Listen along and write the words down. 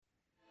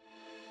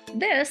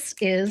This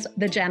is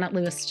the Janet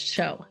Lewis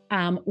Show.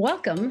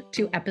 Welcome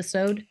to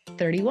episode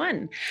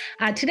 31.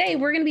 Today,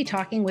 we're going to be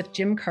talking with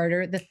Jim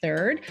Carter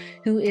III,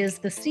 who is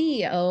the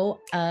CEO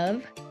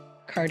of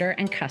Carter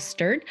and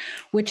Custard,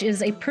 which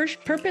is a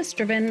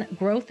purpose-driven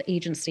growth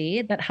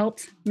agency that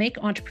helps make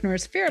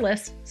entrepreneurs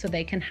fearless so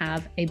they can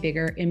have a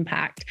bigger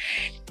impact.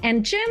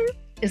 And Jim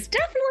is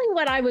definitely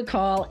what I would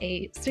call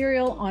a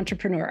serial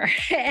entrepreneur.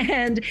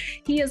 And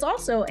he is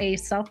also a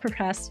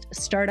self-professed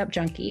startup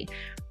junkie,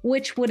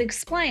 which would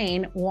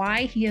explain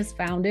why he has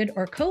founded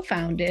or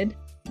co-founded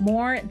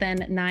more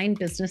than 9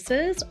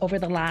 businesses over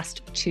the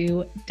last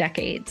 2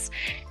 decades.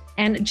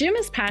 And Jim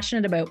is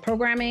passionate about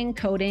programming,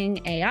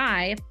 coding,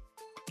 AI,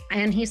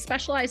 and he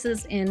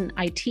specializes in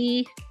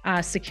IT,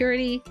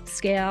 security,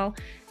 scale,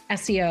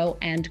 SEO,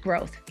 and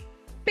growth.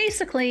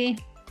 Basically,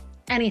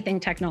 anything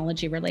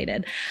technology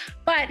related.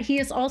 But he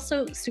is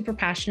also super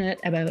passionate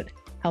about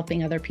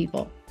helping other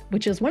people,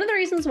 which is one of the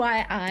reasons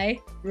why I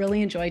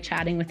really enjoy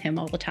chatting with him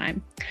all the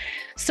time.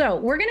 So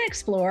we're going to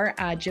explore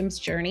Jim's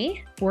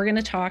journey. We're going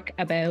to talk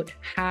about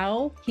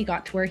how he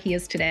got to where he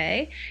is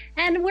today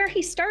and where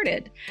he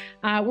started.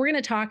 We're going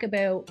to talk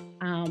about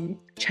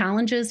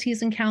challenges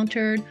he's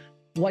encountered,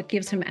 what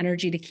gives him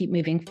energy to keep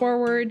moving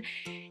forward,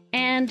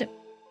 and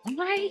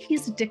why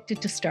he's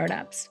addicted to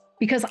startups,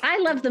 because I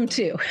love them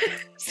too.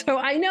 So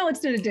I know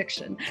it's an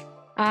addiction.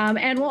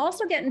 And we'll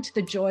also get into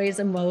the joys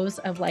and woes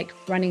of like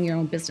running your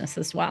own business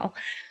as well.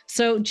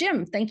 So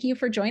Jim, thank you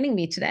for joining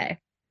me today.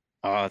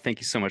 Thank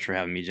you so much for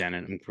having me,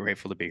 Janet. I'm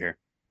grateful to be here.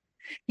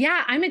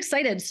 Yeah, I'm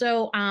excited.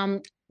 So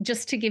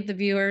just to give the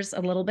viewers a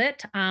little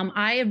bit,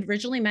 I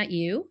originally met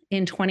you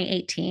in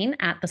 2018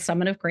 at the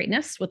Summit of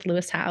Greatness with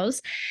Lewis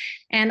Howes.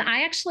 And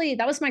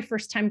that was my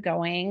first time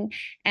going,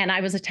 and I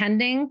was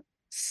attending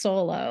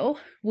solo,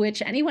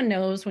 which anyone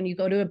knows when you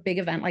go to a big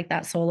event like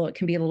that solo, it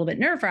can be a little bit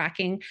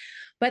nerve-wracking.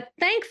 But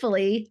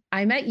thankfully,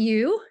 I met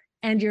you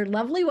and your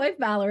lovely wife,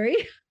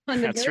 Valerie,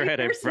 on the That's very right.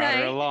 I first brought her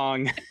night.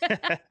 along.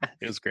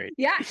 It was great.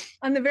 Yeah,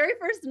 on the very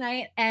first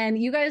night.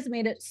 And you guys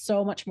made it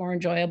so much more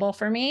enjoyable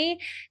for me.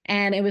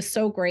 And it was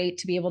so great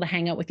to be able to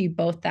hang out with you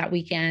both that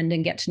weekend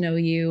and get to know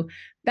you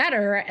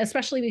better,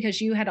 especially because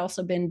you had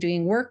also been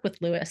doing work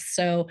with Lewis.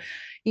 So,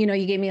 you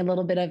gave me a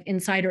little bit of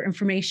insider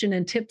information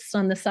and tips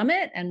on the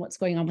summit and what's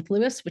going on with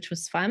Lewis, which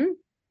was fun.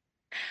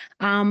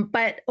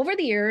 But over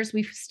the years,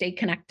 we've stayed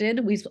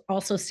connected. We've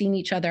also seen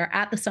each other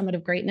at the Summit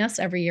of Greatness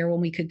every year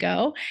when we could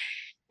go.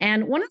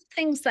 And one of the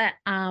things that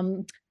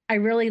I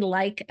really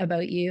like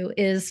about you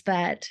is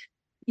that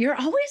you're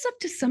always up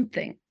to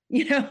something.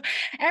 Every time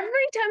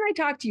I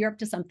talk to you, you're up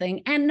to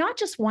something, and not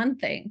just one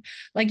thing.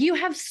 Like, you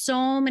have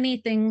so many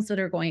things that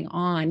are going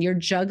on. You're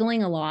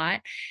juggling a lot,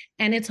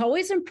 and it's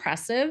always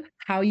impressive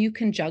how you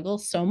can juggle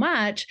so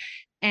much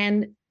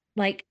and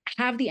like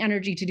have the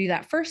energy to do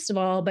that, first of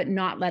all, but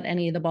not let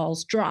any of the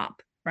balls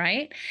drop.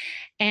 Right.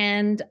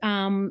 And,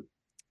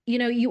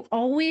 you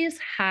always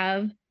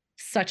have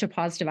such a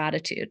positive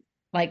attitude.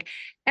 Like,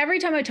 every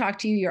time I talk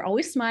to you, you're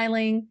always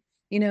smiling.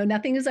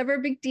 Nothing is ever a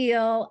big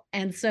deal.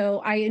 And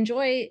so I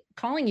enjoy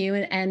calling you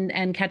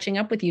and catching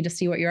up with you to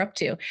see what you're up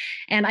to.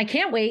 And I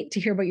can't wait to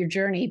hear about your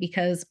journey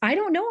because I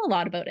don't know a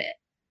lot about it.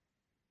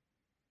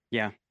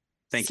 Yeah.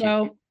 Thank you.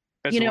 So,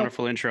 That's a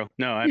wonderful intro.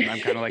 No, I'm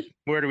kind of like,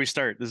 where do we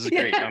start? This is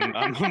great.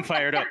 I'm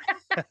fired up.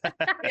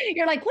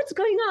 You're like, what's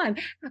going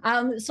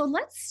on? So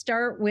let's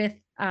start with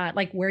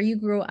like where you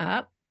grew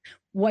up,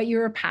 what you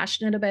were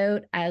passionate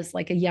about as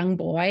like a young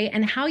boy,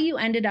 and how you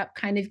ended up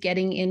kind of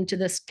getting into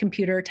this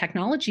computer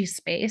technology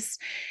space.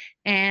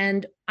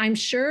 And I'm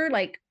sure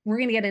like we're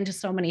going to get into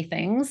so many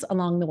things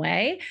along the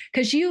way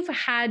because you've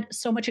had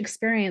so much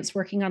experience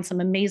working on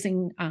some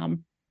amazing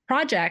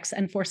projects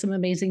and for some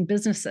amazing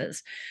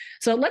businesses.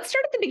 So let's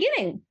start at the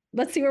beginning.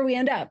 Let's see where we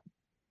end up.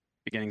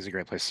 Beginning is a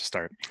great place to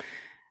start.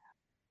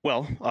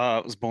 Well, I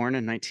was born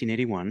in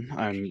 1981.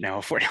 I'm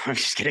now 40. I'm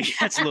just kidding.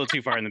 That's a little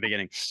too far in the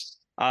beginning.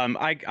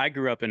 I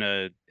grew up in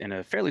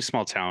a fairly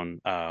small town,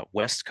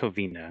 West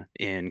Covina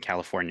in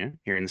California,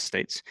 here in the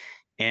States,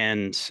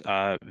 and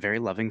very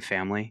loving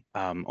family,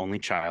 only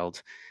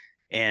child,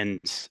 and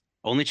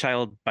only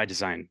child by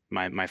design.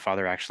 My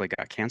father actually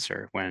got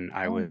cancer when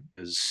I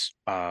was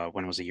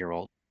a year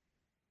old.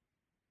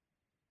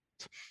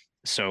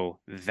 So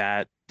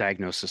that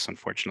diagnosis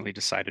unfortunately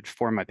decided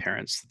for my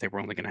parents that they were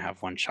only going to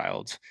have one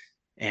child,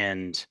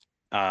 and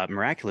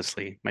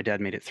miraculously, my dad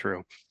made it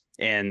through.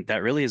 And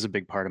that really is a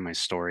big part of my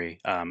story.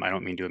 I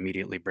don't mean to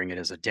immediately bring it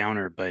as a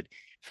downer, but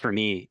for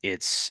me,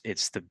 it's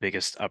the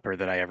biggest upper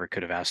that I ever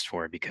could have asked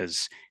for,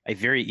 because I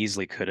very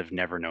easily could have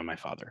never known my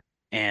father.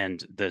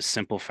 And the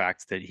simple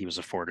fact that he was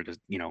afforded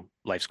a,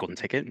 life's golden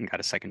ticket and got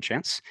a second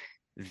chance,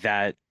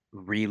 that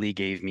really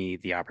gave me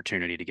the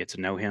opportunity to get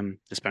to know him,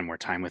 to spend more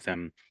time with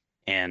him.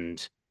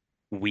 And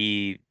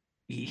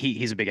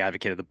he's a big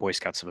advocate of the Boy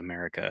Scouts of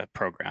America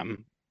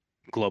program.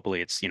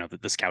 Globally, it's,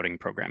 the scouting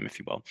program, if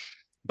you will.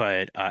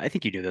 But I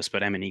think you do this,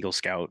 but I'm an Eagle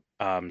Scout.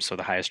 So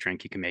the highest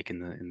rank you can make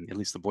in at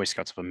least the Boy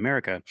Scouts of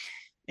America.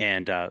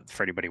 And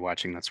for anybody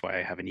watching, that's why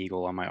I have an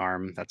eagle on my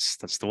arm. That's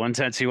the one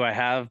tattoo I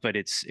have, but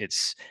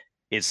it's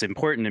it's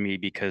important to me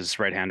because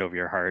right hand over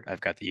your heart,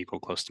 I've got the eagle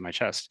close to my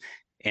chest.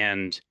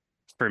 And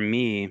for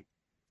me,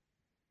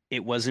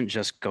 it wasn't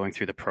just going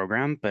through the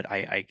program, but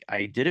I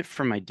did it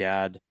for my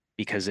dad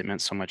because it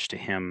meant so much to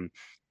him.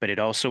 But it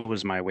also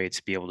was my way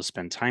to be able to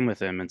spend time with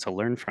him and to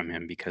learn from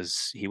him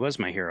because he was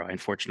my hero. I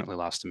unfortunately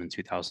lost him in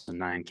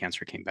 2009.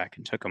 Cancer came back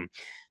and took him.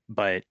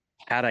 But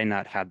had I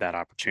not had that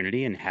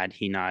opportunity and had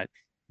he not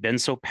been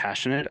so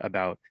passionate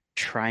about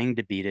trying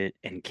to beat it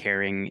and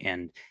caring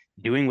and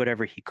doing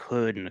whatever he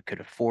could and could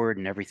afford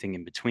and everything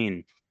in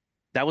between,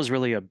 that was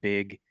really a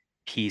big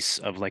piece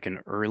of like an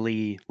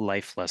early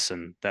life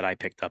lesson that I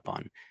picked up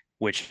on,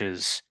 which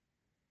is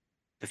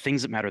the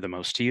things that matter the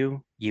most to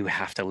you, you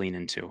have to lean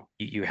into.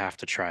 You have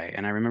to try.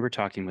 And I remember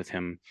talking with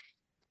him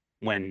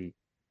when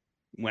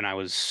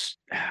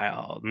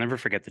I'll never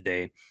forget the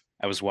day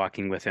I was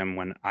walking with him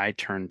when I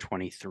turned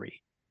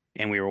 23.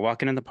 And we were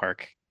walking in the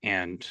park,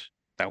 and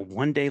that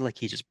one day, like,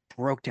 he just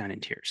broke down in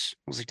tears.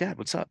 I was like, Dad,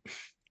 what's up?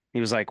 He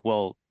was like,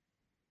 well,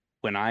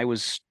 when I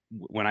was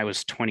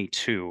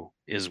 22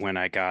 is when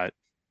I got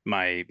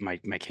my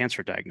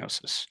cancer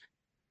diagnosis.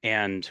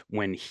 And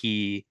when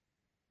he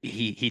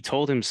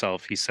told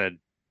himself, he said,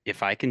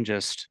 if I can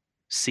just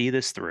see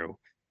this through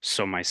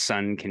so my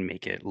son can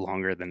make it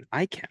longer than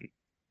I can,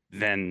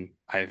 then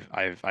I've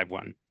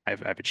won.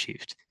 I've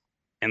achieved.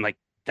 And like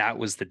that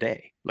was the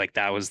day. Like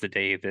that was the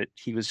day that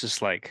he was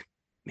just like,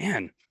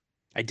 man,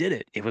 I did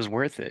it. It was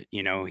worth it.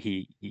 You know,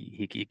 he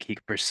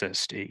could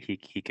persist.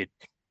 He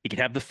could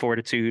have the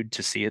fortitude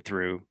to see it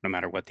through no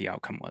matter what the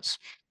outcome was.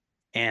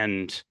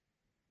 And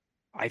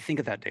I think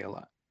of that day a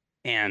lot.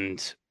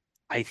 And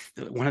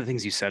one of the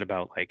things you said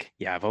about like,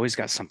 yeah, I've always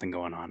got something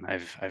going on.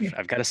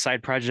 I've got a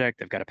side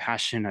project, I've got a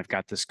passion, I've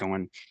got this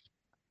going.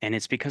 And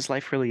it's because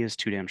life really is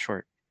too damn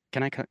short.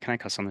 Can I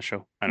cuss on the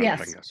show? I don't know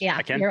if I can Yes. cuss. Yeah.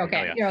 I can? You're Oh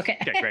okay. yeah. You're okay.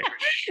 Okay, great.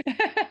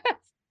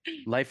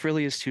 Life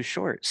really is too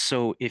short.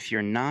 So if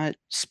you're not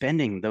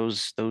spending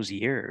those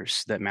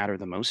years that matter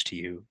the most to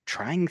you,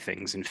 trying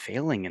things and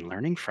failing and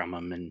learning from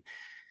them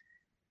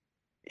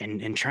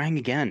and trying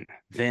again,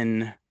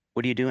 then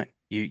what are you doing?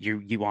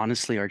 You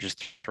honestly are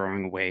just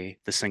throwing away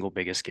the single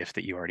biggest gift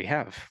that you already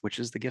have, which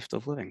is the gift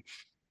of living.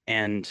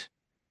 And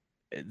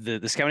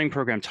the scouting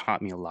program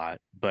taught me a lot,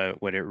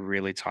 but what it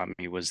really taught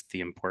me was the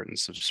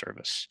importance of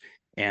service.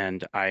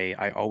 And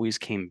I always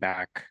came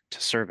back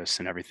to service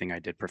in everything I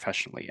did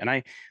professionally. And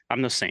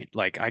I'm no saint.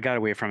 Like I got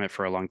away from it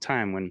for a long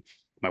time when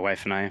my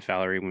wife and I,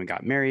 Valerie, when we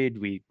got married,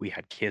 we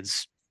had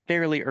kids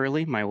fairly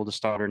early. My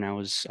oldest daughter now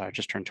is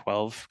just turned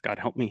 12. God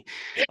help me.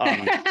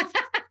 Um,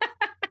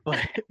 but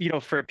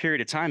for a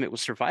period of time, it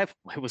was survival.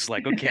 It was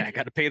like, okay, I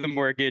got to pay the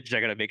mortgage.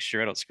 I got to make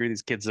sure I don't screw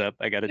these kids up.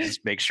 I got to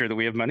just make sure that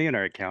we have money in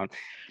our account.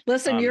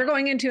 Listen, Um, you're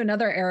going into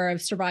another era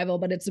of survival,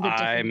 but it's a bit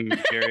different. I'm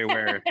very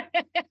aware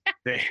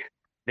they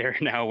they're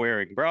now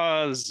wearing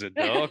bras and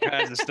all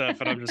kinds of stuff,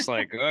 and I'm just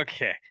like,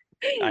 okay,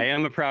 I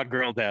am a proud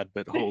girl dad,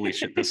 but holy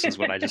shit, this is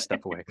when I just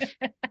step away.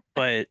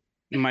 But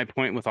my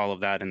point with all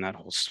of that and that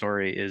whole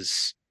story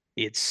is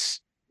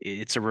it's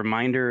a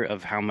reminder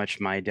of how much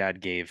my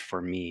dad gave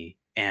for me,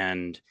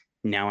 and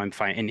now I'm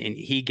fine. And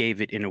he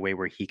gave it in a way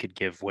where he could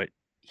give what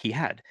he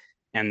had,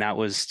 and that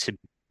was to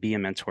be a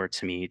mentor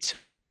to me,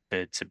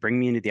 to bring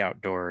me into the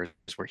outdoors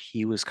where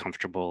he was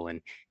comfortable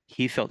and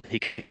he felt he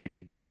could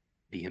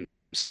be himself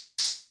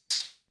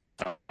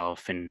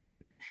and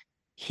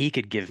he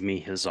could give me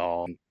his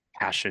all.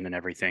 Passion and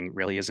everything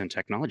really is in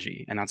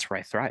technology, and that's where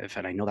I thrive,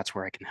 and I know that's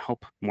where I can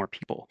help more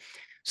people.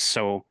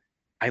 So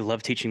I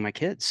love teaching my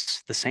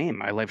kids the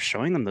same. I love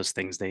showing them those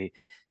things. They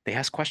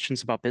ask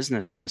questions about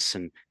business,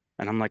 and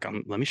I'm like,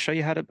 let me show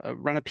you how to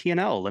run a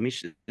P&L. Let me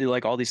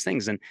like all these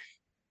things. And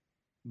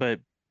but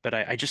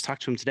I just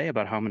talked to him today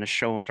about how I'm going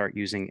to start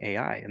using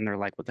AI. And they're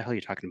like, what the hell are you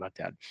talking about,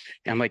 Dad?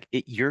 And I'm like,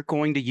 you're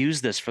going to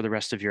use this for the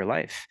rest of your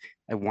life.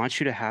 I want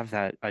you to have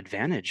that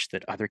advantage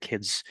that other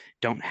kids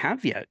don't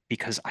have yet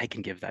because I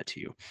can give that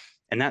to you.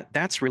 And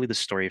that's really the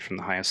story from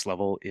the highest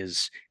level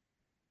is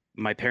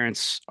my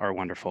parents are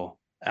wonderful.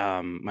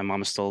 My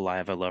mom is still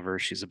alive. I love her.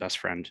 She's a best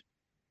friend.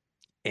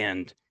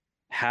 And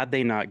had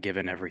they not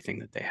given everything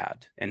that they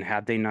had, and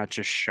had they not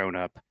just shown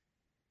up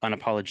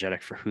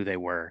unapologetic for who they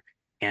were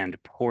and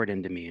poured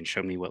into me and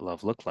showed me what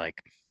love looked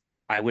like,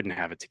 I wouldn't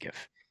have it to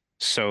give.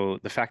 So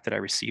the fact that I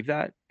received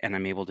that and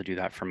I'm able to do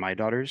that for my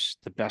daughters,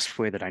 the best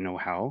way that I know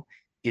how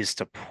is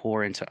to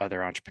pour into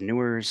other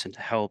entrepreneurs and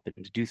to help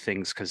and to do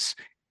things because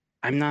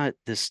I'm not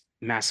this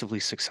massively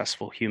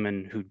successful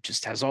human who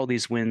just has all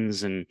these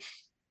wins and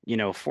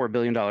 $4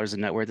 billion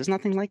in net worth. There's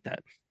nothing like that.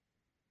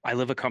 I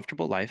live a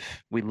comfortable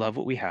life. We love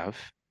what we have.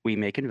 We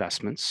make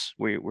investments.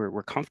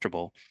 We're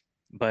comfortable,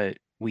 but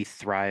we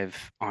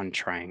thrive on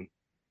trying.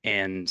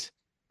 And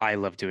I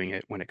love doing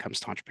it when it comes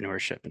to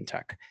entrepreneurship and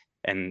tech.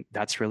 And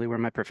that's really where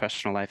my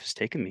professional life has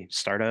taken me.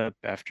 Startup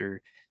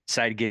after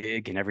side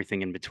gig and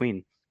everything in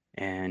between.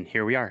 And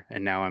here we are.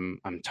 And now I'm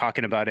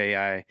talking about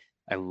AI.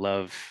 I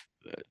love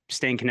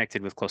staying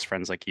connected with close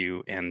friends like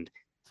you and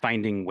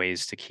finding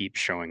ways to keep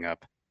showing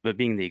up, but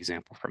being the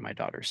example for my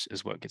daughters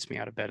is what gets me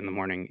out of bed in the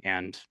morning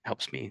and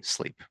helps me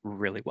sleep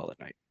really well at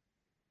night.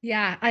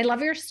 Yeah, I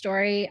love your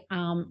story.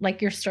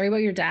 Like your story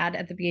about your dad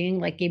at the beginning,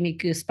 like gave me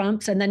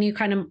goosebumps, and then you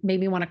kind of made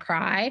me want to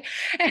cry.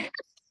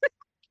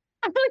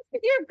 I'm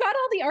like, you've got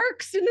all the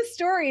arcs in the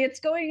story. It's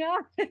going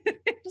on.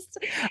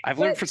 I've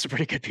learned but from some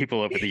pretty good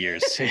people over the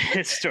years,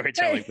 but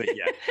storytelling. But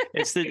yeah,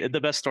 it's the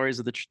best stories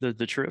are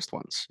the truest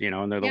ones,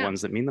 and they're the yeah,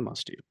 ones that mean the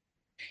most to you.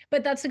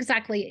 but that's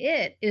exactly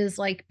it, is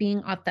like being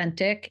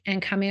authentic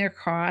and coming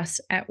across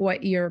at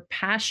what you're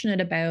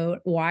passionate about,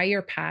 why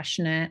you're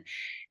passionate,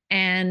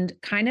 and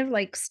kind of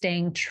like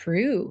staying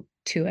true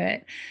to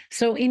it.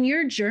 So in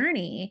your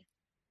journey,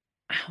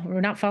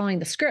 we're not following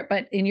the script,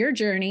 but in your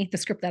journey, the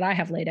script that I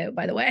have laid out,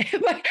 by the way,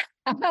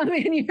 but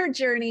in your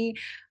journey,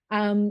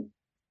 um,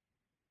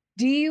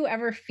 do you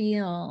ever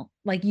feel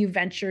like you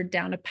ventured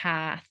down a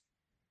path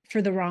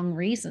for the wrong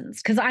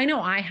reasons? Because I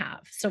know I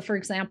have. So, for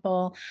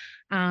example,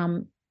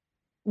 um,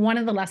 one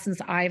of the lessons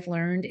I've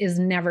learned is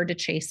never to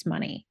chase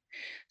money.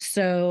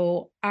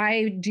 So,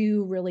 I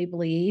do really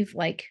believe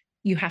like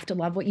you have to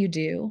love what you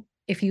do.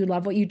 If you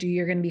love what you do,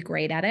 you're going to be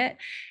great at it.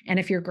 And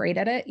if you're great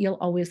at it, you'll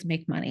always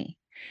make money.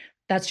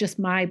 That's just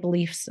my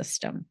belief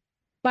system.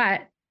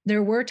 But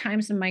there were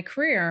times in my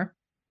career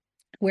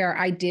where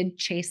I did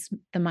chase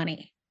the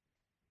money.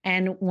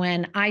 And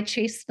when I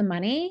chased the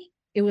money,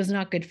 it was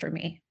not good for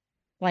me.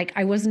 Like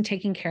I wasn't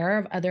taking care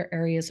of other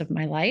areas of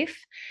my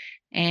life.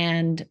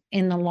 And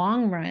in the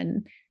long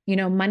run,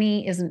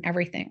 money isn't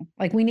everything.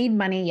 Like we need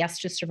money, yes,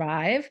 to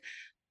survive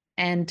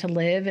and to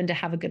live and to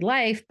have a good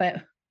life.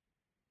 But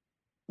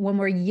when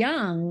we're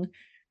young,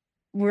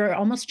 we're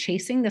almost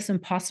chasing this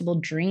impossible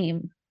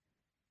dream.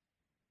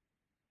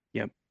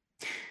 Yep,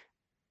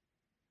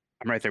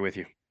 I'm right there with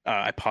you.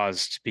 I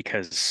paused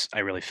because I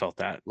really felt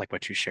that, like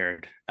what you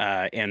shared.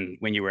 And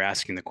when you were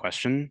asking the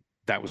question,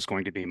 that was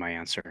going to be my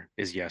answer: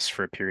 is yes.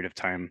 For a period of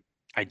time,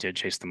 I did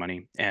chase the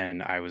money,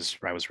 and I was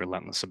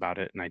relentless about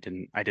it, and I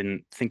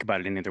didn't think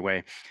about it any other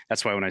way.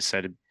 That's why when I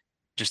said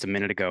just a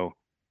minute ago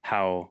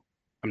how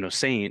I'm no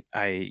saint,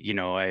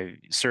 I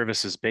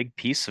service is a big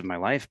piece of my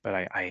life, but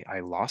I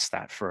lost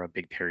that for a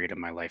big period of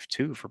my life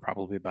too, for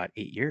probably about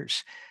 8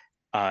 years,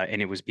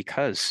 and it was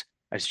because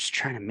I was just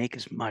trying to make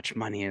as much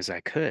money as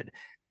I could.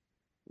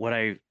 What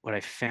I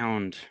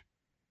found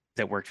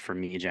that worked for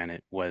me,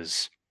 Janet,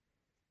 was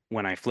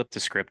when I flip the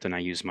script and I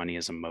use money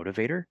as a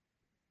motivator,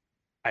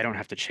 I don't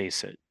have to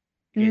chase it.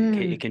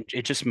 Mm,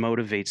 It just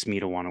motivates me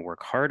to want to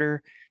work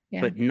harder,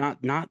 yeah. but not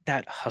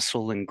that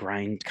hustle and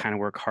grind kind of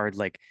work hard,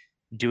 like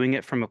doing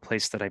it from a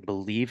place that I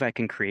believe I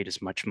can create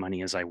as much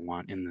money as I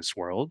want in this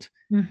world,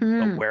 but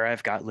Hmm. where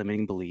I've got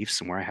limiting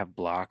beliefs and where I have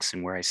blocks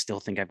and where I still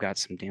think I've got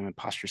some damn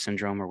imposter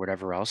syndrome or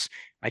whatever else,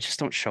 I just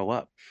don't show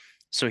up.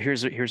 So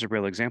here's a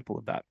real example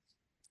of that.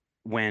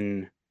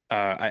 When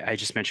I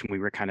just mentioned we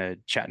were kind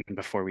of chatting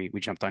before we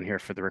jumped on here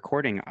for the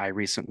recording. I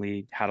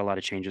recently had a lot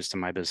of changes to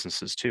my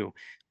businesses too.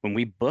 When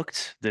we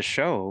booked the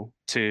show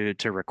to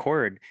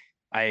record,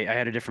 I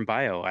had a different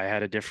bio. I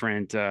had a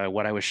different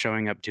what I was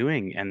showing up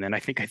doing, and then I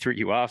think I threw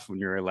you off when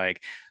you were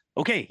like,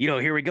 "Okay,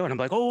 here we go." And I'm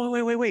like, "Oh,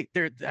 wait.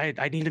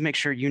 I need to make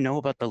sure you know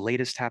about the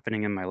latest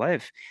happening in my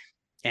life."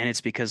 And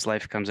it's because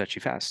life comes at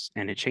you fast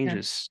and it Yeah.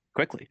 changes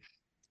quickly.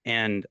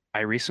 And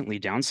I recently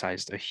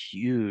downsized a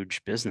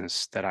huge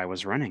business that I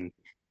was running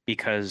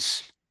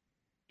because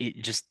it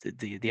just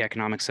the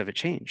economics of it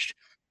changed.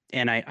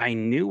 And I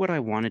knew what I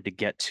wanted to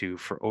get to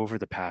for over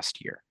the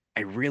past year.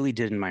 I really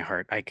did in my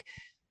heart. Like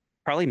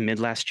probably mid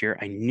last year,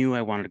 I knew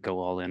I wanted to go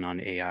all in on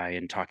AI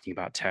and talking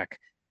about tech,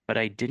 but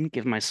I didn't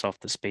give myself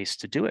the space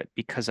to do it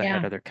because I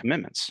had Yeah. other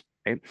commitments,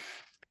 right?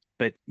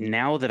 But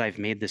now that I've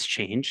made this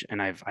change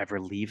and I've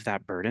relieved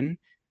that burden,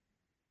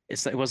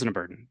 it wasn't a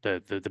burden.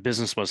 The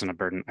business wasn't a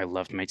burden. I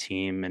loved my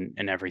team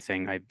and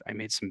everything. I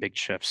made some big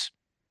shifts.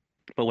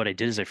 But what I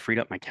did is I freed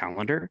up my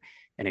calendar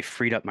and I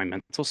freed up my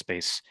mental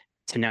space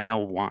to now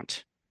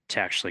want to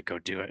actually go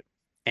do it.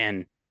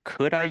 And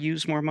could I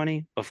use more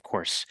money? Of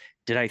course.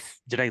 Did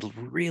I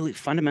really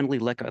fundamentally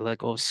let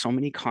go of so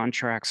many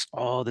contracts,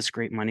 all this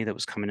great money that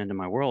was coming into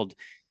my world?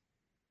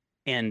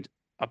 And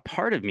a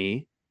part of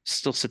me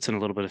still sits in a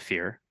little bit of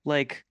fear,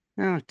 like,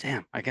 oh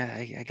damn, I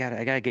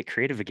gotta get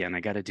creative again. I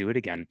gotta do it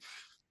again.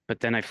 But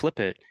then I flip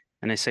it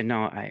and I say,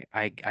 no,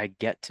 I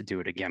get to do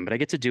it again, but I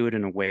get to do it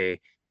in a way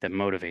that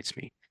motivates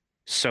me.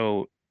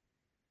 So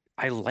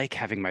I like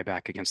having my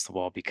back against the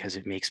wall because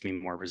it makes me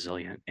more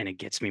resilient and it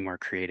gets me more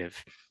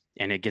creative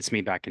and it gets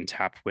me back in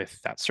tap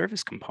with that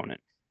service component,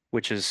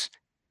 which is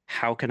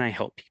how can I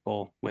help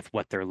people with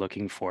what they're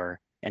looking for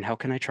and how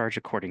can I charge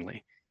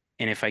accordingly?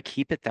 And if I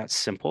keep it that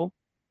simple,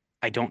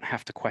 I don't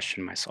have to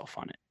question myself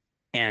on it.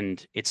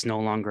 And it's no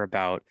longer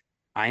about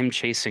I'm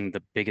chasing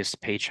the biggest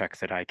paycheck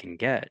that I can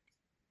get.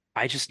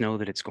 I just know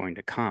that it's going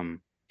to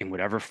come in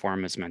whatever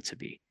form is meant to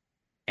be.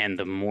 And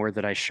the more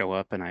that I show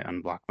up and I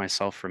unblock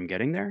myself from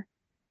getting there,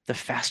 the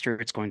faster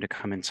it's going to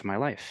come into my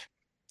life.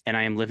 And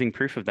I am living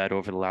proof of that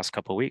over the last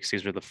couple of weeks.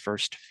 These are the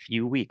first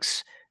few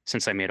weeks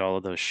since I made all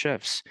of those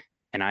shifts.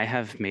 And I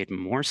have made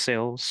more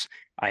sales.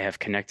 I have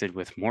connected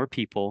with more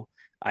people.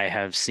 I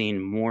have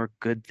seen more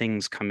good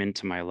things come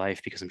into my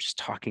life because I'm just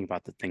talking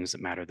about the things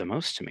that matter the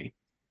most to me.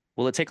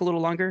 Will it take a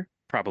little longer?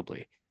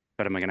 Probably.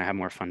 But am I going to have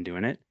more fun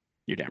doing it?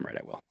 You're damn right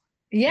I will.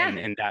 Yeah.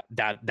 And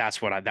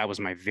that was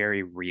my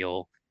very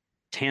real,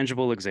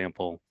 tangible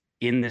example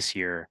in this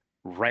year,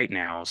 right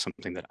now,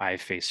 something that I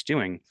face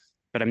doing.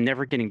 But I'm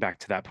never getting back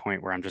to that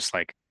point where I'm just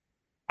like,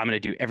 I'm going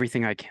to do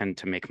everything I can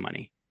to make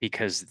money,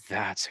 because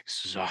that's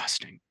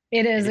exhausting.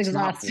 It And is it's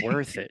not exhausting.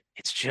 worth it.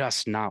 It's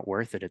just not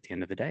worth it at the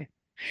end of the day.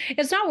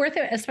 It's not worth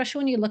it, especially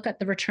when you look at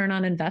the return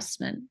on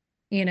investment.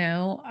 You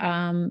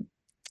know,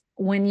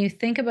 when you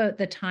think about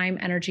the time,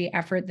 energy,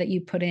 effort that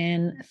you put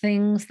in,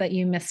 things that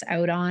you miss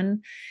out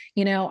on.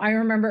 I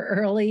remember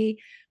early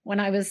when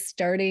I was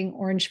starting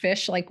Orange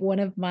Fish, like one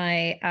of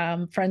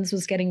my friends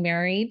was getting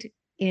married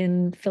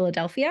in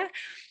Philadelphia.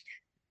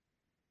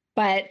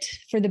 But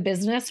for the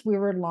business, we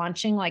were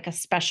launching like a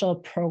special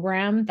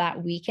program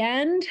that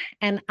weekend.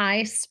 And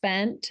I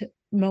spent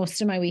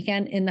most of my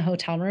weekend in the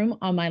hotel room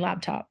on my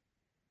laptop,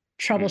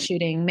 Mm,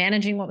 troubleshooting,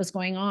 managing what was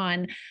going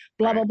on,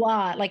 blah, blah, right.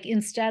 blah. Like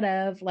instead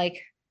of like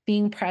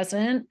being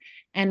present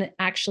and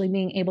actually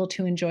being able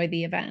to enjoy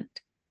the event.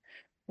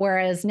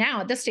 Whereas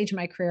now at this stage of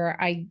my career,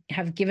 I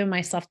have given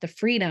myself the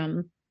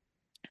freedom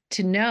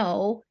to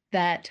know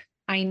that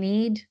I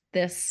need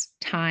this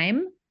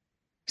time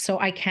so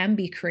I can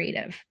be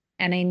creative,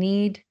 and I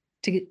need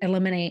to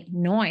eliminate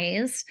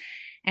noise.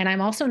 And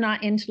I'm also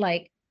not into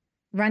like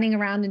running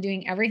around and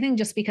doing everything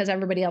just because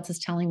everybody else is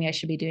telling me I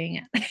should be doing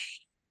it.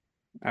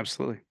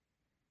 Absolutely.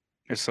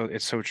 It's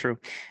so true.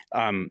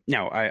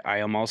 Now I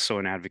am also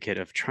an advocate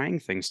of trying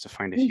things to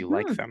find if you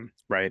like Mhm. them,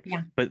 right?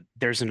 Yeah. But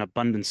there's an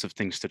abundance of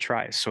things to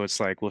try. So it's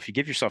like, well, if you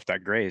give yourself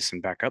that grace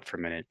and back up for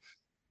a minute,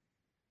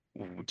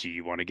 do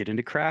you want to get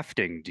into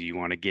crafting? Do you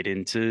want to get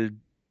into,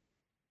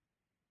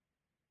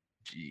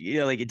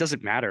 like, it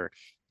doesn't matter.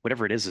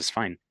 Whatever it is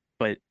fine.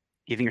 But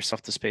giving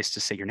yourself the space to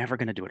say you're never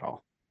going to do it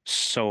all.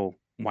 So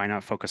why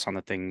not focus on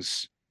the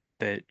things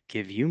that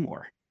give you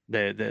more,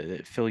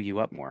 that fill you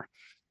up more?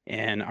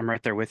 And I'm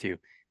right there with you.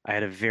 I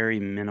had a very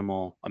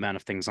minimal amount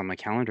of things on my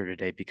calendar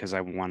today because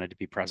I wanted to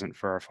be present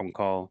for our phone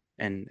call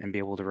and be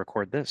able to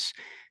record this.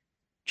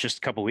 Just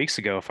a couple weeks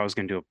ago, if I was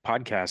going to do a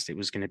podcast, it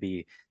was going to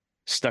be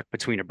stuck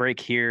between a break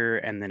here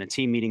and then a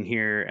team meeting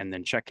here and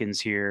then check-ins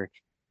here.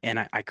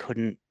 And I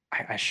couldn't,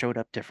 I showed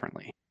up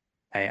differently.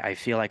 I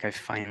feel like I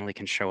finally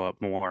can show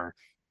up more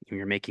when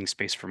you're making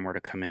space for more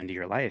to come into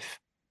your life.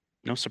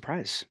 No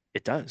surprise,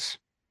 it does.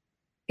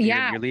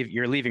 Yeah.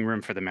 You're leaving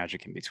room for the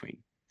magic in between.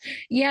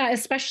 Yeah.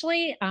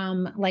 Especially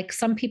like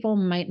some people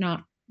might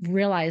not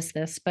realize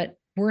this, but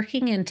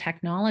working in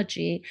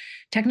technology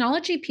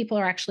people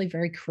are actually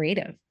very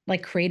creative,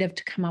 like creative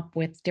to come up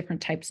with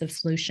different types of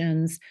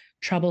solutions,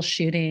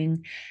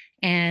 troubleshooting.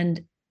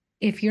 And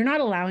if you're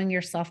not allowing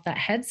yourself that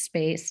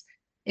headspace,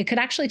 it could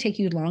actually take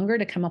you longer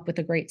to come up with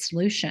a great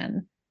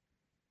solution.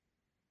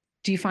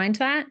 Do you find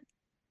that?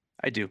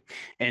 I do.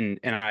 And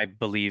I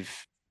believe,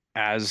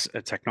 as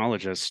a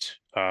technologist,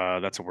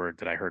 that's a word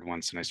that I heard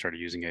once and I started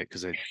using it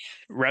because it,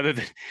 rather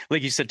than,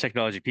 like you said,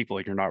 technology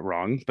people, you're not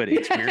wrong, but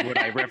it's weird when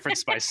I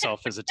reference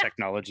myself as a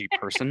technology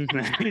person.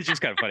 It's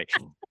just kind of funny.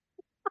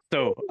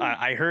 So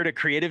I heard a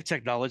creative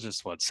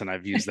technologist once, and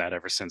I've used that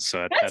ever since. So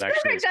that That's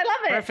actually perfect. is I love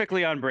it.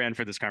 perfectly on brand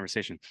for this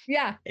conversation.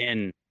 Yeah.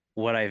 And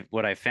what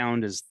I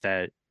found is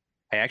that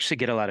I actually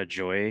get a lot of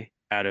joy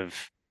out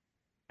of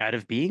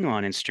being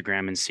on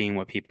Instagram and seeing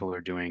what people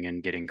are doing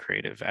and getting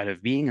creative, out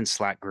of being in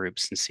Slack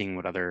groups and seeing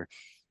what other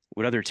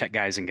tech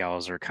guys and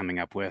gals are coming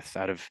up with,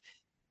 out of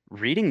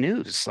reading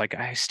news. Like,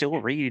 I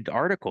still read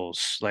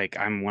articles. Like,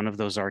 I'm one of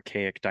those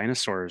archaic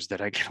dinosaurs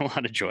that I get a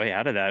lot of joy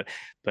out of that.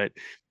 But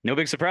no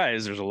big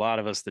surprise, there's a lot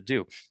of us that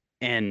do.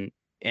 And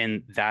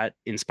and that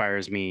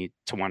inspires me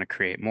to want to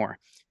create more.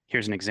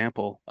 Here's an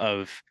example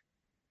of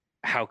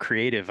how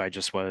creative I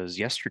just was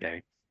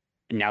yesterday.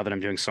 Now that I'm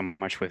doing so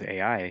much with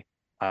AI,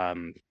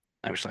 um,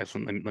 let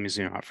me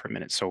zoom out for a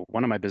minute. So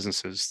one of my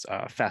businesses,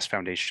 Fast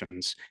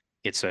Foundations,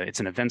 it's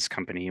an events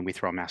company, and we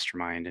throw a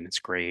mastermind, and it's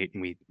great,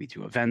 and we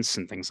do events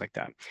and things like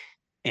that.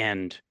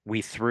 And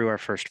we threw our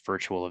first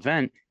virtual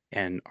event,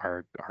 and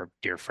our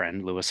dear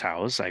friend Lewis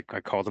Howes, I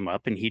called him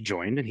up, and he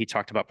joined, and he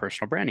talked about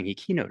personal branding. He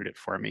keynoted it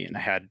for me, and I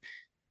had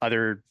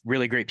other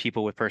really great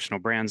people with personal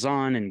brands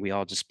on, and we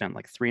all just spent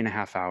like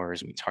 3.5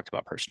 hours, and we talked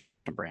about personal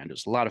brand. It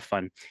was a lot of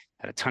fun.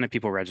 Had a ton of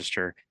people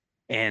register,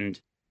 and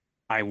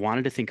I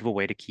wanted to think of a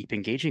way to keep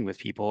engaging with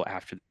people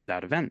after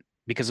that event,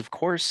 because of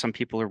course some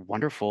people are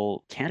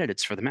wonderful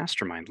candidates for the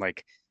mastermind.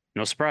 Like,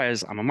 no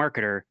surprise, I'm a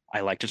marketer.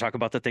 I like to talk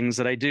about the things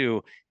that I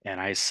do, and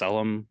I sell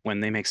them when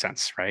they make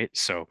sense, right?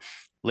 So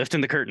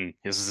lifting the curtain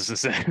is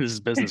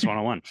business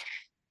 101.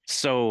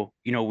 So,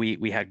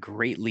 we had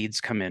great leads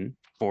come in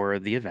for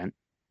the event.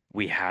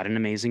 We had an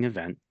amazing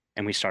event,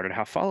 and we started to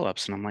have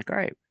follow-ups. And I'm like, all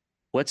right,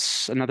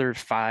 what's another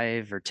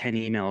 5 or 10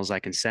 emails I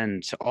can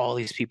send to all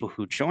these people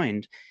who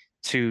joined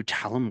to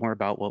tell them more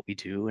about what we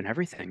do and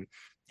everything?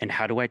 And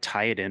how do I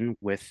tie it in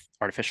with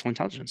artificial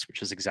intelligence,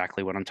 which is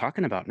exactly what I'm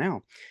talking about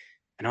now?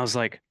 And I was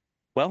like,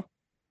 well,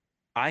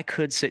 I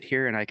could sit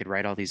here and I could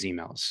write all these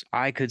emails.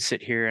 I could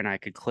sit here and I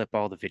could clip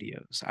all the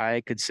videos.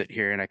 I could sit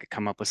here and I could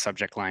come up with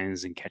subject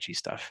lines and catchy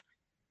stuff.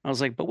 I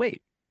was like, but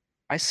wait,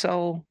 I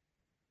sell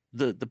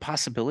the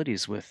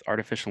possibilities with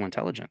artificial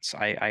intelligence.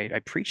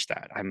 I preach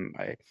that.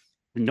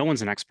 No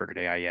one's an expert at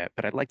AI yet,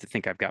 but I'd like to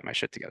think I've got my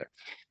shit together.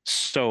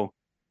 So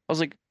I was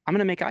like, I'm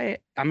gonna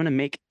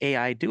make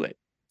AI do it.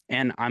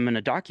 And I'm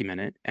gonna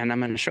document it and I'm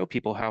gonna show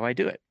people how I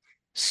do it.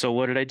 So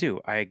what did I do?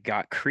 I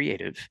got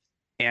creative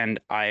and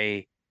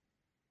I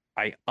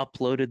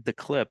uploaded the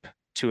clip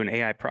to an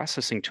AI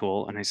processing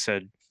tool and I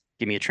said,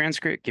 give me a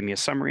transcript, give me a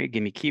summary,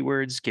 give me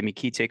keywords, give me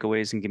key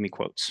takeaways, and give me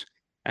quotes.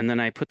 And then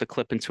I put the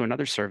clip into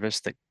another service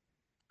that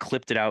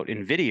clipped it out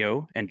in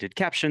video and did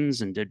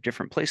captions and did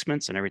different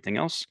placements and everything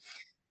else.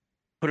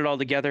 Put it all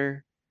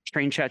together,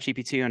 trained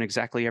ChatGPT on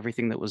exactly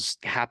everything that was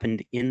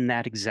happened in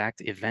that exact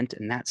event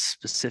in that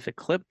specific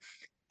clip.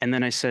 And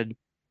then I said,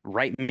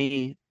 write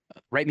me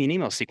write me an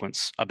email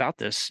sequence about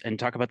this and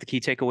talk about the key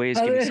takeaways,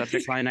 give me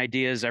subject line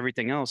ideas,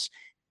 everything else.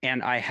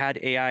 And I had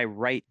AI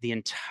write the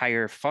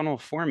entire funnel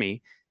for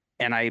me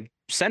and I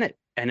sent it.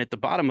 And at the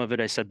bottom of it,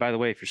 I said, by the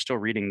way, if you're still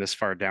reading this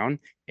far down,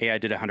 AI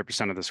did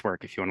 100% of this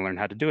work. If you want to learn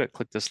how to do it,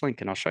 click this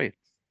link and I'll show you.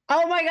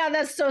 Oh my God,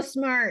 that's so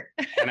smart.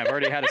 And I've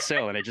already had a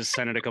sale and I just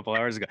sent it a couple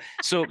hours ago.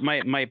 So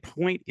my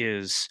point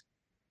is,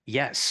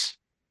 yes,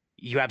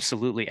 you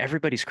absolutely,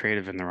 everybody's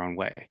creative in their own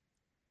way.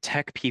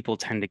 Tech people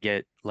tend to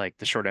get like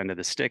the short end of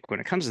the stick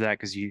when it comes to that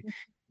because you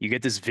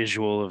get this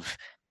visual of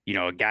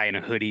a guy in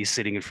a hoodie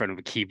sitting in front of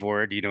a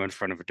keyboard, in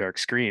front of a dark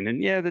screen,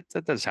 and yeah,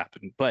 that does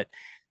happen. But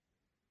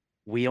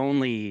we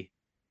only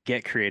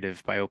get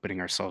creative by opening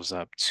ourselves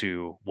up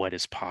to what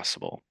is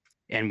possible.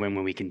 And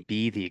when we can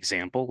be the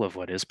example of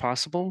what is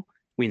possible,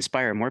 we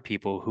inspire more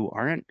people who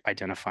aren't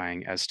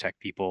identifying as tech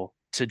people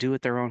to do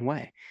it their own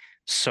way.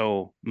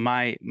 So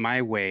my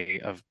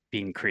way of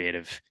being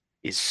creative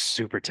is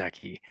super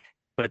techy,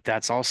 but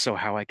that's also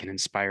how I can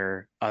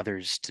inspire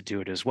others to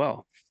do it as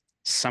well.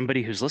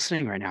 Somebody who's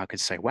listening right now could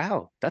say,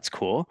 wow, that's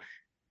cool.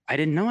 I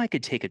didn't know I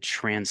could take a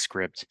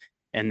transcript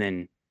and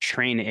then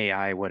train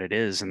AI what it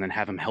is and then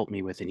have them help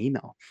me with an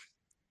email.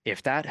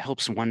 If that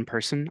helps one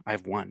person,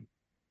 I've won.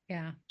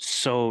 Yeah.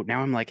 So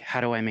now I'm like,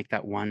 how do I make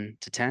that 1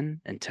 to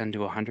 10 and 10 to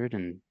 100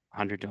 and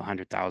 100 to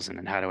 100,000?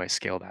 And how do I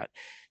scale that?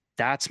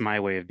 That's my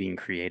way of being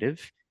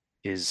creative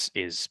is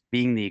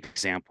being the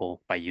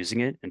example by using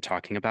it and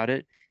talking about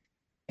it.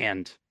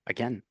 And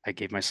again, I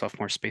gave myself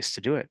more space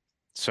to do it.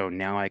 So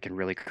now I can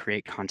really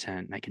create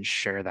content and I can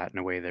share that in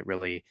a way that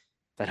really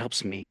that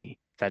helps me.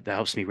 That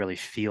helps me really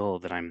feel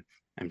that I'm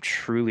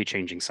truly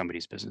changing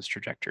somebody's business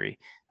trajectory.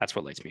 That's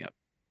what lights me up.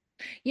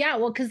 Yeah,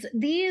 well, because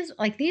these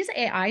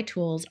AI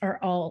tools are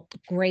all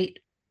great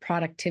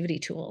productivity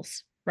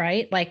tools,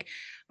 right? Like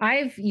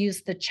I've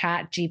used the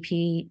Chat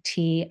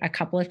GPT a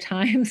couple of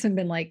times and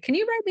been like, can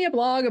you write me a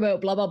blog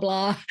about blah, blah,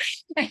 blah?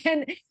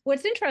 And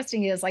what's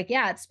interesting is like,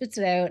 yeah, it spits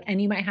it out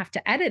and you might have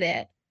to edit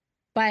it,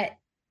 but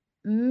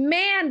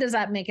man, does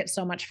that make it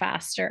so much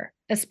faster,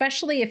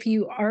 especially if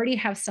you already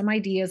have some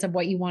ideas of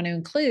what you want to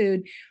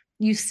include.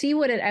 You see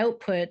what it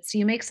outputs,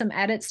 you make some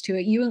edits to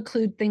it, you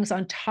include things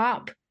on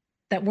top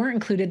that weren't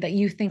included that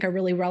you think are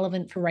really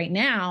relevant for right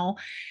now.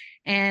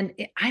 And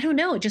I don't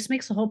know, it just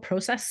makes the whole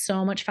process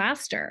so much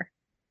faster.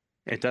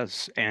 It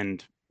does.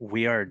 And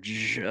we are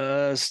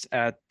just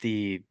at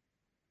the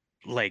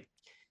like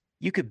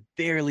you could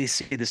barely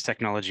see this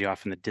technology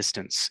off in the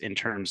distance in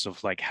terms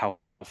of like how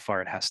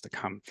far it has to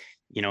come.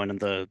 And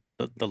the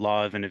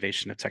law of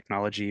innovation of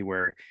technology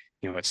where,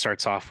 it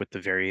starts off with the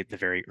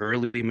very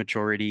early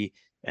majority,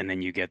 and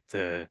then you get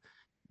the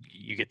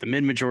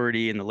mid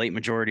majority and the late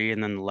majority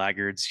and then the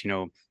laggards.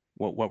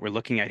 What we're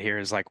looking at here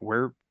is like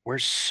we're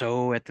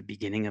so at the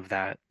beginning of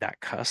that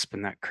cusp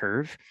and that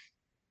curve.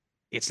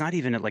 It's not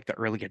even at like the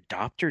early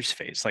adopters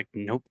phase. Like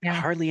nope, Yeah.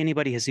 hardly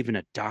anybody has even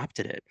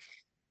adopted it.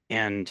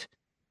 And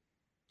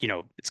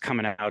it's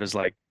coming out as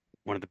like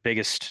one of the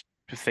biggest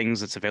things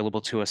that's available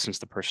to us since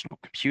the personal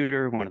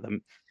computer. One of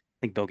them, I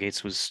think Bill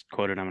Gates was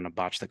quoted, I'm going to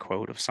botch the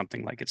quote, of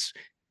something like it's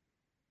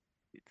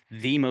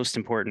the most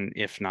important,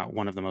 if not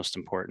one of the most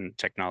important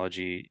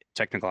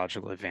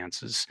technological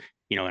advances,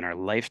 in our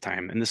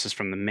lifetime. And this is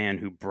from the man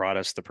who brought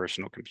us the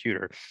personal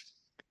computer.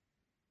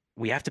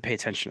 We have to pay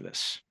attention to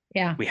this.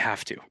 Yeah. We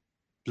have to.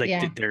 Like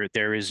Yeah.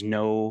 there's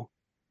no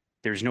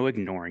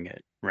ignoring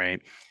it,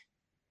 right?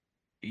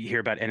 You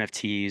hear about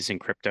NFTs and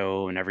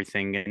crypto and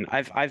everything, and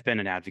I've been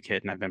an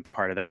advocate and I've been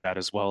part of that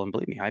as well. And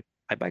believe me, I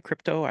buy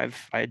crypto.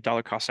 I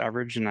dollar cost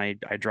average, and I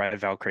drive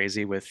Val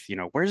crazy with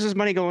where's this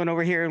money going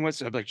over here and what's.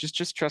 I'm like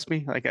just trust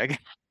me, like I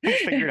will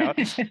figure it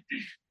out.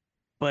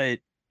 But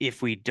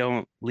if we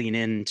don't lean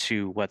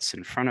into what's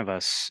in front of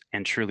us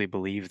and truly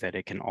believe that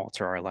it can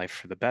alter our life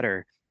for the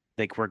better,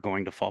 like we're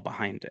going to fall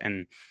behind.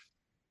 And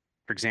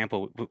for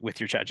example, with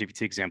your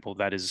ChatGPT example,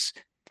 that is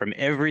from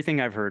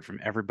everything I've heard from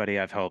everybody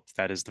I've helped,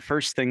 that is the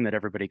first thing that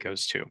everybody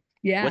goes to.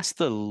 Yeah. What's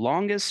the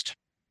longest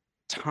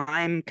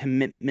time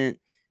commitment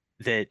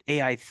that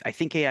I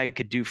think AI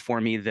could do for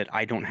me that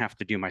I don't have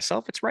to do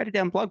myself? It's write a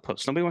damn blog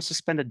post. Nobody wants to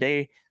spend a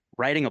day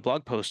writing a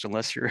blog post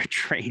unless you're a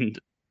trained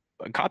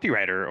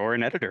copywriter or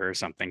an editor or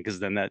something, because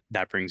then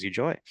that brings you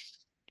joy.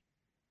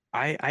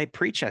 I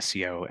preach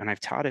SEO and I've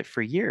taught it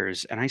for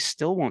years, and I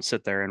still won't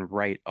sit there and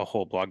write a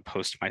whole blog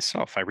post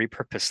myself. I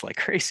repurpose like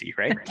crazy,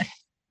 right?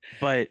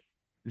 But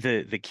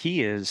the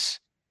key is,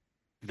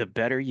 the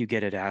better you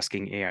get at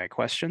asking AI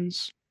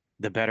questions,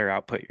 the better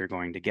output you're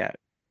going to get,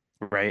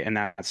 right? And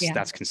Yeah.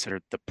 that's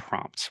considered the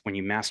prompt. When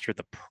you master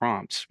the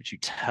prompts, which you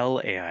tell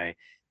AI,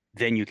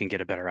 then you can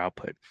get a better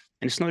output.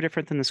 And it's no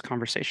different than this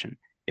conversation.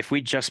 If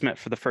we just met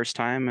for the first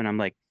time and I'm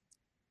like,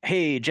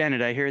 "Hey,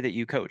 Janet, I hear that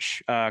you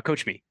coach.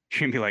 Coach me." You're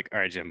gonna be like, "All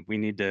right, Jim, we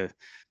need to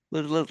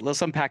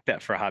let's unpack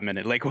that for a hot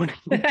minute. Like, what,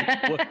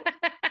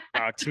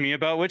 talk to me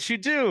about what you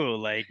do.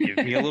 Like, give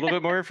me a little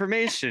bit more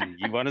information.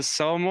 You want to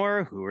sell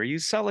more? Who are you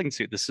selling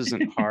to?" This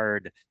isn't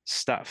hard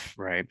stuff,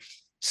 right?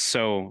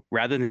 So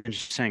rather than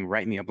just saying,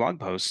 "Write me a blog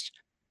post,"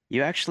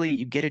 you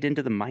get it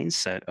into the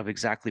mindset of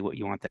exactly what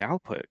you want the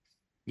output.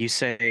 You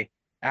say,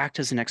 "Act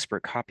as an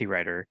expert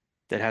copywriter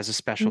that has a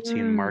specialty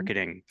in Mm.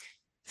 marketing.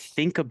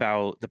 Think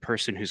about the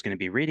person who's going to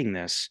be reading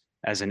this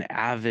as an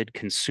avid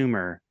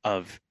consumer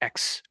of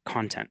X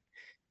content.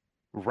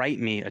 Write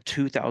me a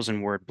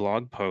 2,000 word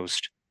blog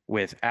post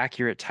with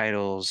accurate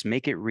titles,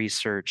 make it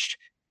researched,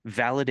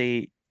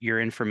 validate your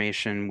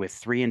information with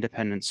 3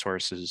 independent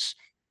sources,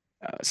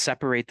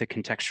 separate the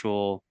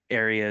contextual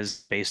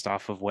areas based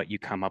off of what you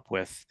come up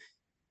with,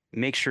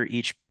 make sure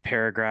each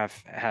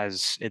paragraph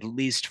has at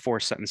least 4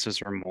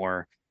 sentences or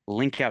more,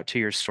 link out to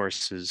your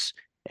sources,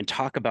 and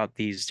talk about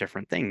these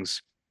different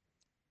things."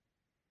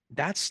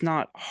 That's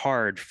not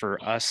hard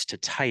for us to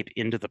type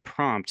into the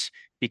prompt,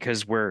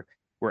 because we're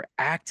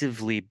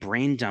actively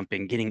brain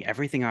dumping, getting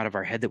everything out of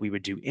our head that we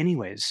would do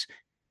anyways.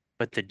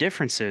 But the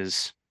difference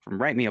is,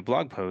 from "write me a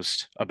blog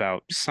post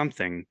about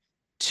something"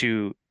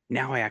 to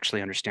 "now I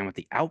actually understand what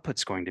the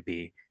output's going to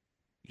be,"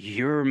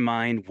 your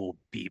mind will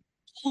be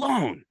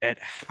blown at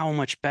how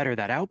much better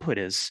that output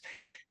is,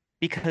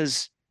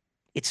 because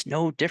it's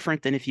no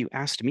different than if you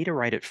asked me to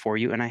write it for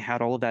you and I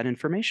had all of that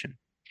information.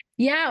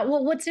 Yeah.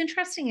 Well, what's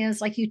interesting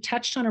is like you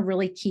touched on a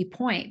really key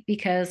point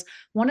because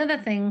one of the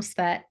things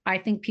that I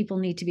think people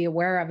need to be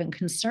aware of and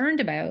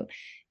concerned about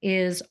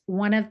is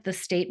one of the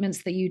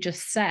statements that you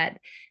just said: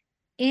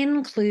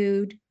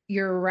 include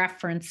your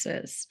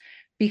references.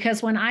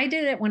 Because when I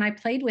did it, when I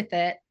played with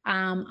it,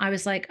 I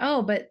was like,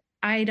 oh, but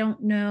I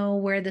don't know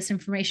where this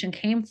information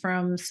came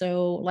from.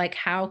 So, like,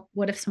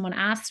 what if someone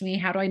asks me,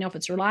 how do I know if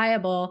it's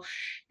reliable?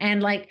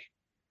 And like,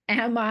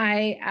 am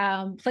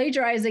I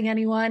plagiarizing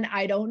anyone?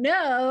 I don't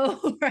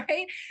know.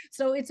 Right.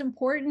 So it's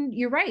important,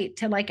 you're right,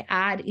 to like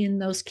add in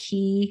those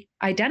key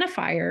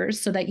identifiers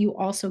so that you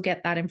also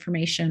get that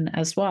information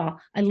as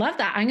well. I love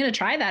that. I'm going to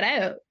try that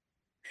out.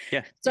 Yeah,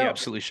 you So,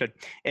 absolutely should.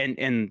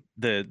 And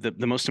the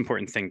most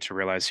important thing to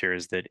realize here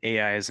is that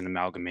AI is an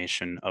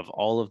amalgamation of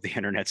all of the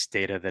internet's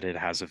data that it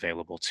has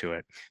available to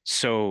it.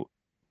 So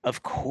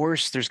of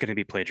course there's going to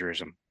be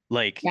plagiarism.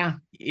 Like, yeah.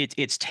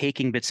 it's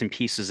taking bits and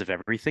pieces of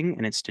everything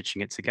and it's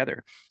stitching it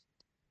together.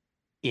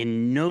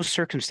 In no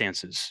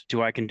circumstances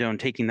do I condone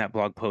taking that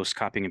blog post,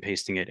 copying and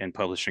pasting it, and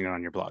publishing it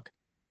on your blog.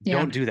 Yeah.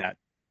 Don't do that.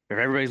 If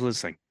everybody's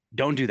listening,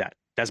 don't do that.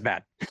 That's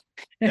bad.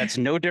 That's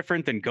no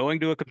different than going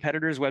to a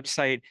competitor's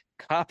website,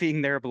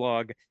 copying their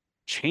blog,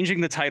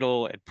 changing the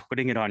title, and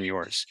putting it on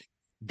yours.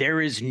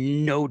 There is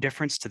no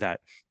difference to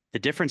that. The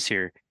difference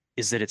here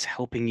is that it's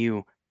helping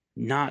you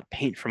not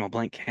paint from a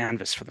blank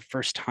canvas for the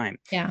first time.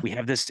 Yeah. We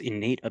have this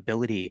innate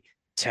ability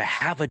to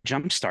have a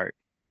jump start,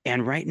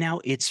 and right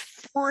now it's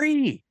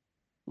free.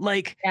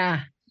 Like,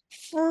 Yeah.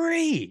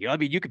 free. I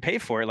mean, you could pay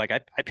for it. Like, I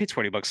pay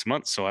 $20 a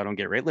month so I don't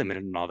get rate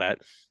limited and all that,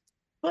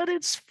 but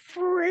it's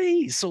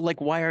free. So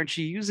like, why aren't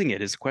you using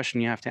it is a question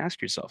you have to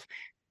ask yourself.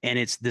 And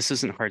this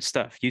isn't hard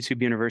stuff.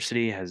 YouTube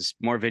University has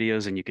more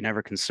videos than you can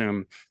ever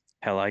consume.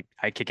 Hell,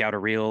 I kick out a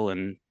reel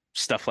and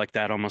stuff like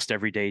that almost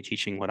every day,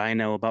 teaching what I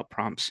know about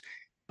prompts.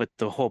 But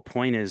the whole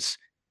point is,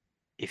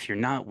 if you're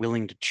not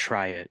willing to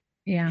try it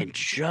Yeah. and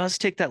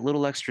just take that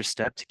little extra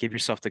step to give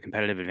yourself the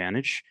competitive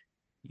advantage,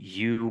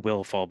 you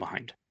will fall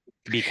behind,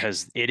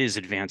 because it is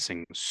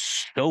advancing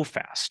so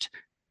fast.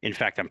 In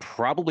fact, I'm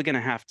probably going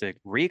to have to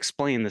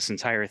re-explain this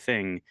entire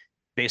thing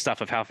based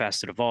off of how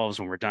fast it evolves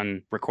when we're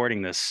done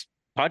recording this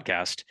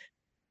podcast,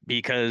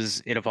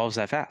 because it evolves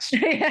that fast.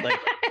 Like,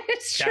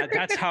 It's true.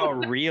 that's how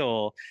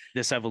real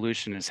this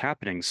evolution is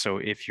happening. So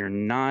if you're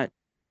not,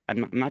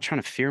 I'm not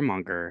trying to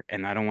fearmonger,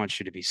 and I don't want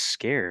you to be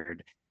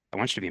scared. I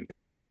want you to be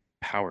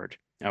empowered.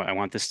 I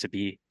want this to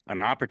be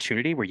an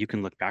opportunity where you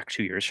can look back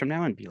 2 years from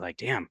now and be like,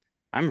 damn,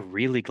 I'm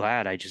really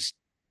glad I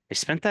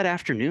spent that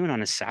afternoon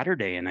on a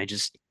Saturday and I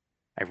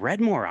read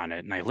more on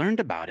it and I learned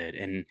about it,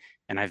 and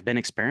I've been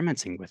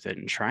experimenting with it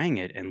and trying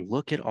it, and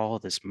look at all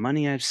this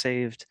money I've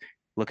saved.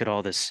 Look at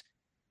all this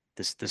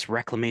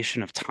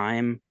reclamation of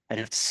time. I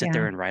didn't have to sit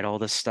there Yeah. and write all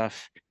this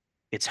stuff.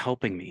 It's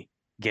helping me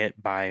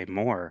get by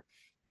more.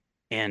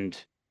 And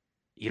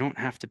you don't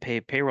have to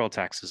pay payroll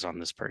taxes on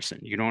this person.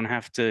 You don't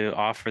have to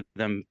offer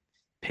them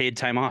paid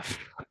time off.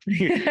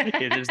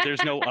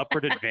 There's no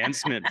upward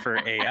advancement for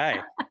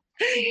AI.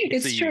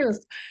 It's It's a true. it's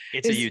a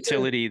It's true.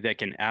 utility that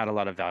can add a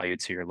lot of value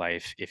to your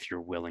life if you're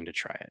willing to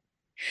try it.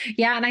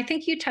 Yeah, and I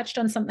think you touched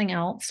on something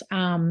else,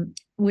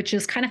 which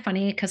is kind of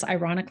funny because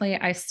ironically,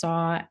 I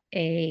saw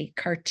a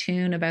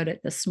cartoon about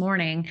it this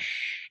morning.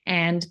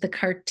 And the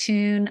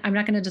cartoon, I'm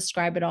not going to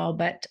describe it all,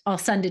 but I'll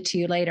send it to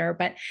you later.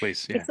 But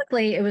Please, yeah.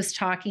 basically, it was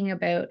talking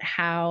about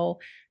how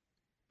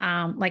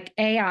like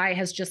AI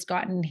has just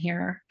gotten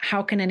here.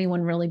 How can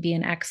anyone really be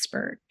an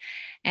expert?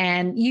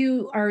 And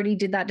you already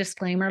did that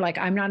disclaimer. Like,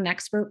 I'm not an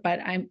expert, but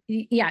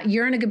yeah,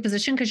 you're in a good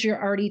position because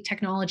you're already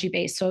technology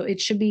based. So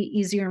it should be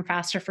easier and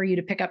faster for you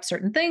to pick up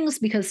certain things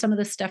because some of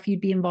the stuff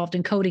you'd be involved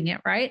in coding it,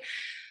 right?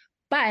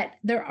 But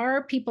there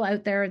are people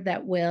out there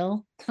that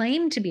will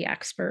claim to be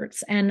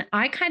experts. And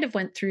I kind of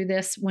went through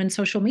this when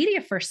social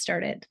media first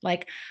started.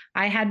 Like,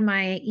 I had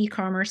my e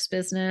commerce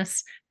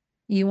business.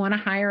 You want to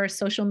hire a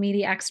social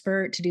media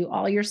expert to do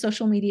all your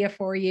social media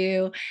for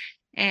you.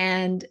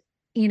 And,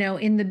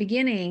 in the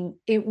beginning,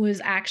 it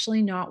was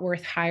actually not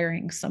worth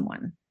hiring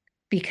someone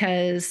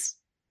because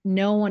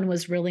no one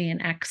was really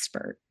an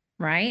expert,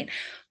 right?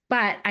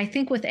 But I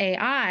think with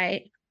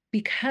AI,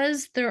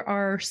 because there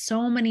are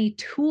so many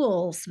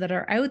tools that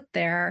are out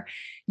there,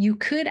 you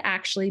could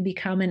actually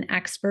become an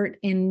expert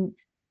in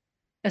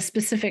a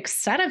specific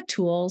set of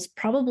tools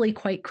probably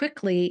quite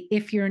quickly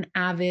if you're an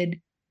avid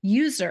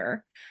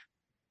user.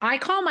 I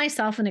call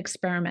myself an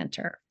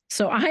experimenter.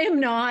 So I am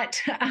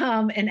not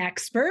an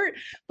expert,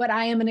 but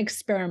I am an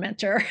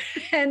experimenter.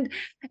 and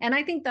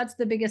I think that's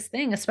the biggest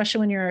thing, especially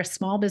when you're a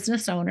small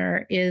business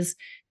owner, is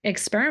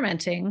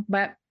experimenting,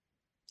 but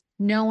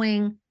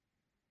knowing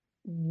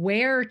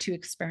where to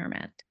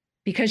experiment.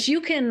 Because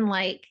you can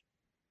like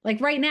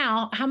right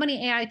now, how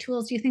many AI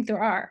tools do you think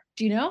there are?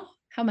 Do you know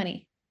how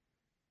many?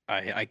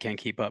 I can't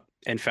keep up.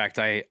 In fact,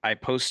 I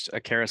post a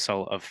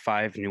carousel of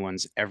 5 new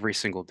ones every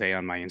single day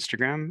on my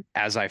Instagram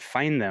as I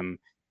find them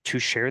to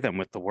share them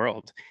with the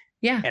world.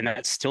 Yeah. And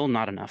that's still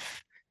not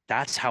enough.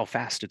 That's how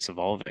fast it's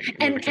evolving,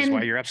 And which is why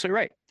and you're absolutely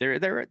right.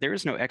 There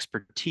is no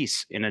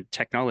expertise in a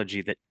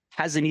technology that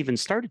hasn't even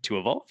started to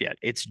evolve yet.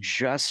 It's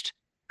just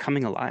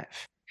coming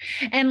alive.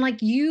 and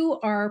like you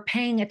are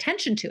paying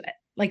attention to it.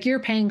 Like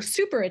you're paying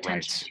super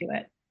attention Right. to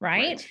it,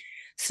 right? Right.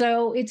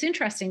 So it's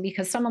interesting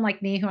because someone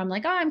like me, who I'm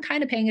like, oh, I'm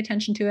kind of paying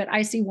attention to it.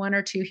 I see one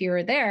or two here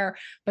or there,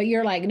 but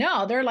you're like,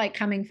 no, they're like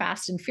coming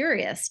fast and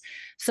furious.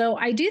 So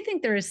I do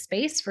think there is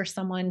space for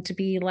someone to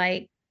be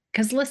like,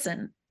 because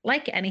listen,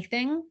 like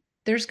anything,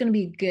 there's going to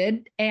be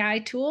good AI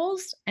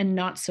tools and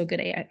not so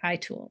good AI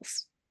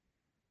tools.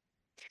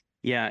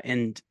 Yeah,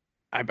 and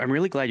I'm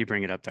really glad you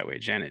bring it up that way,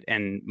 Janet.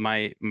 And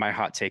my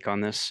hot take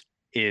on this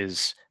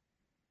is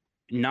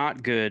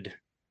not good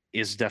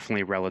is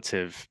definitely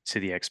relative to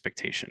the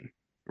expectation,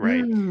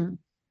 right? Mm,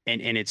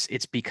 And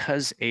it's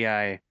because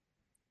AI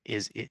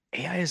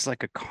is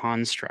like a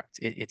construct.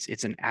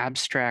 It's an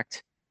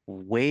abstract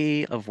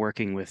way of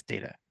working with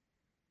data.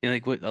 And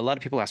like what a lot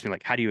of people ask me,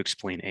 like, how do you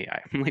explain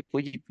AI? I'm like,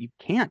 well, you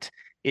can't.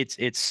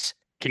 It's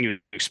can you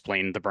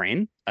explain the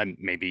brain?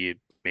 Maybe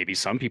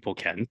some people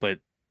can, but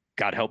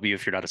God help you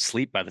if you're not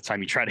asleep by the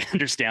time you try to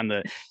understand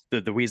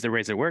the ways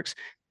it works.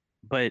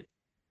 But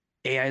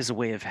AI is a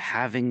way of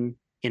having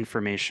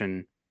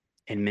information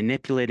and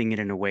manipulating it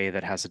in a way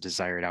that has a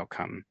desired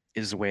outcome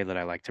is the way that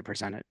I like to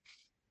present it.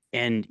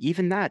 And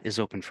even that is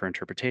open for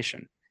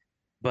interpretation.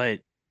 But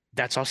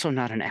that's also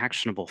not an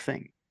actionable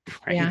thing,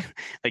 yeah. right?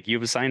 Like you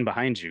have a sign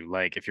behind you.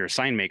 Like if you're a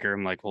sign maker,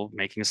 I'm like, well,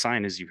 making a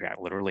sign is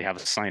literally have a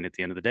sign at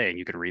the end of the day and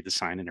you can read the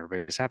sign and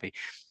everybody's happy.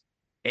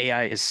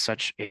 AI is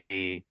such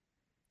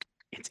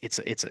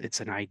it's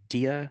an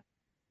idea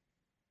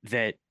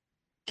that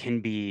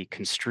can be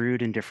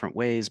construed in different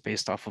ways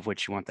based off of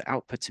what you want the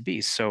output to be.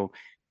 So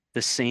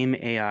the same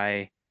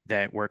AI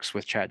that works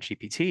with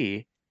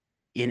ChatGPT,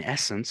 in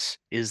essence,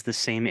 is the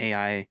same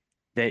AI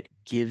that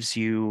gives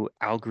you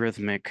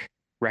algorithmic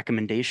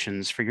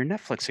recommendations for your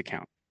Netflix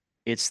account.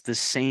 It's the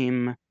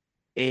same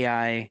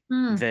AI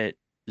Mm, that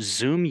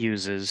Zoom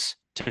uses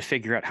to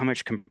figure out how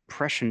much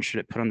compression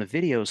should it put on the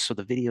video so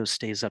the video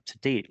stays up to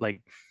date.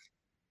 Like,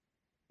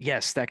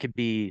 yes, that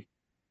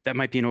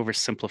might be an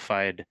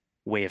oversimplified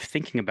way of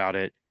thinking about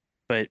it,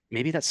 but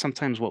maybe that's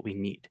sometimes what we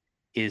need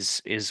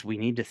is we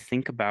need to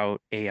think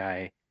about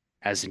AI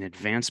as an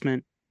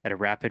advancement at a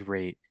rapid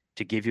rate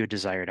to give you a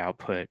desired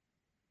output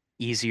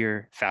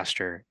easier,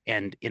 faster,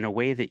 and in a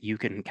way that you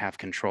can have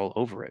control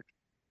over it.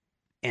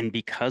 And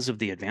because of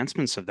the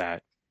advancements of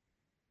that,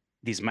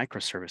 these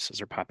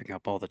microservices are popping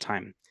up all the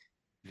time.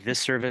 This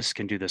service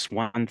can do this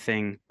one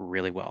thing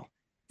really well.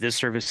 This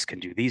service can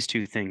do these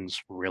two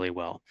things really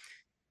well.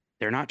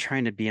 They're not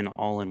trying to be an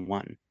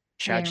all-in-one.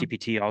 yeah.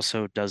 ChatGPT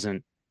also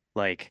doesn't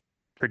like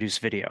produce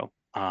video.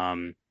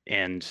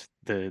 And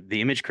the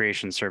image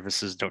creation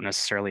services don't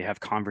necessarily have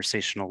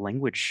conversational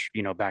language,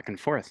 back and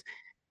forth.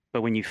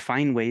 But when you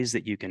find ways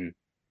that you can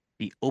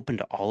be open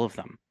to all of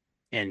them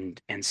and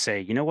say,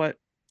 you know what,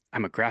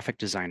 I'm a graphic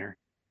designer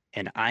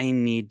and I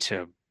need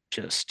to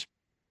just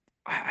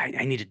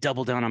I need to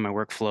double down on my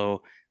workflow.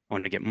 I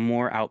want to get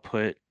more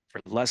output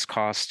for less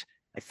cost.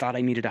 I thought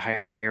I needed to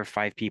hire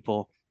 5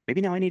 people.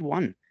 Maybe now I need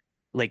one.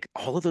 Like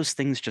all of those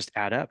things just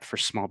add up for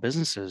small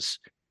businesses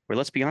where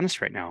let's be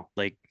honest right now,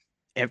 like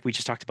we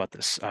just talked about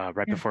this right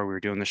Yeah. before we were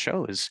doing the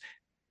show, is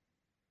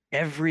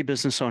every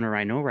business owner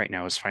I know right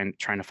now is trying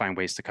to find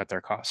ways to cut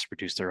their costs,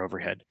 reduce their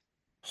overhead,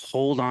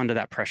 hold on to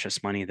that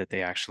precious money that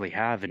they actually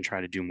have and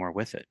try to do more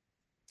with it.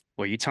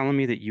 Well, you telling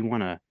me that you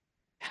want to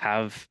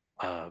have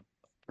a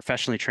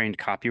professionally trained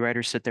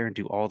copywriter sit there and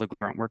do all the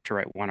grunt work to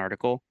write one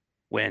article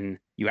when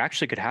you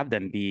actually could have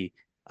them be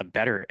a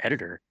better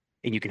editor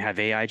and you can have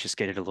AI just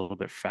get it a little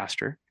bit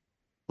faster?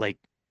 Like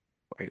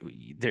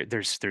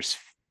there's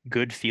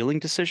good feeling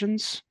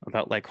decisions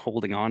about like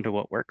holding on to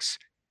what works,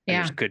 and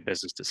there's Yeah. good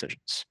business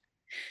decisions.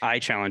 I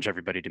challenge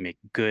everybody to make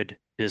good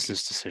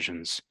business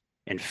decisions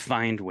and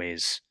find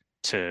ways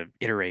to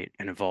iterate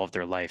and evolve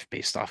their life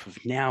based off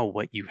of now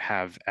what you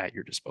have at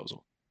your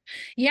disposal.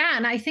 Yeah,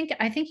 and I think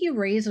you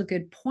raise a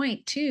good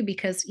point too,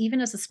 because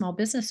even as a small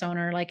business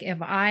owner, like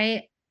if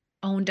I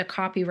owned a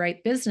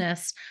copyright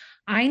business,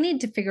 I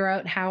need to figure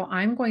out how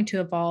I'm going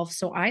to evolve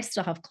so I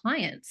still have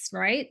clients,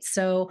 right?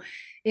 So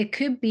it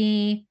could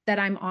be that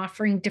I'm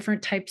offering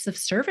different types of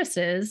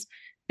services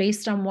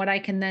based on what I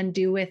can then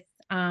do with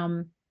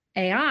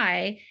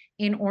AI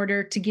in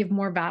order to give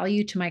more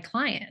value to my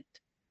client,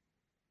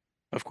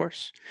 Of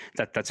course,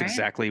 that's right?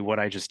 exactly what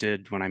I just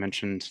did when I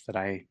mentioned that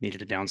I needed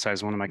to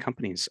downsize one of my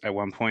companies. At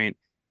one point,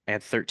 I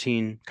had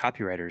 13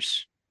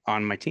 copywriters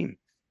on my team,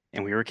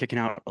 and we were kicking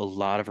out a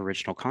lot of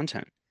original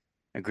content.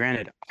 Now,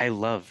 granted, I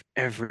love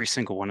every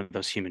single one of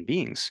those human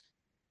beings,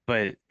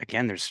 but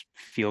again, there's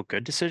feel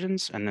good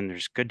decisions and then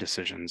there's good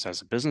decisions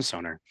as a business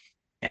owner.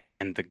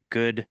 And the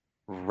good,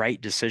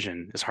 right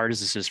decision, as hard as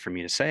this is for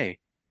me to say,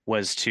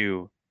 was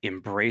to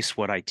embrace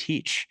what I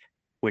teach,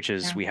 which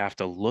is Yeah. we have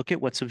to look at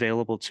what's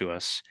available to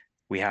us,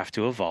 we have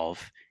to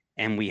evolve,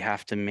 and we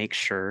have to make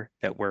sure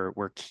that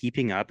we're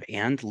keeping up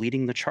and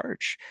leading the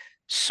charge.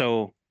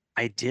 So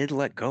I did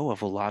let go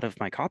of a lot of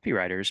my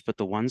copywriters, but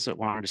the ones that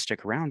wanted to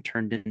stick around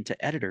turned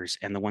into editors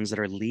and the ones that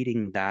are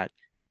leading that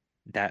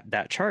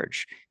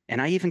charge.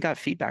 And I even got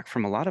feedback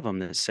from a lot of them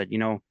that said,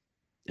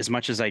 as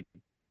much as I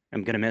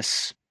am going to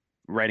miss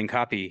writing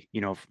copy,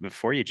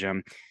 for you,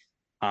 Jim,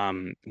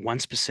 one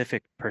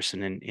specific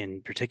person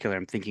in particular,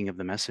 I'm thinking of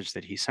the message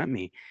that he sent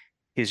me.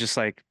 He's just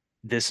like,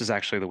 this is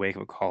actually the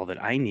wake-up call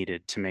that I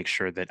needed to make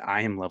sure that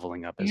I am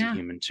leveling up as a Yeah.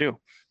 human too.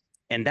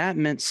 And that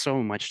meant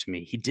so much to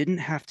me. He didn't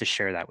have to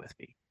share that with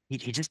me.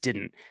 He just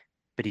didn't,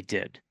 but he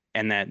did.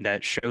 And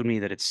that showed me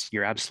that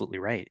you're absolutely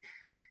right.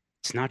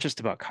 It's not just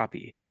about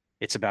copy.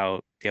 It's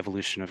about the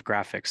evolution of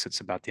graphics.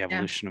 It's about the Yeah.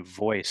 evolution of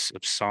voice,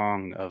 of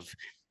song,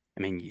 I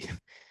mean,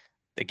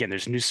 again,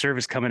 there's new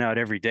service coming out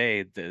every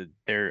day.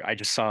 I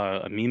just saw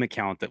a meme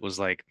account that was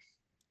like,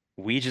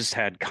 we just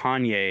had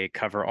Kanye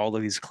cover all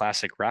of these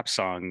classic rap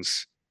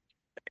songs,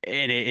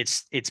 and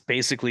it's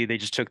basically they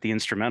just took the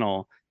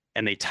instrumental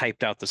and they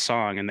typed out the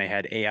song and they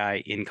had AI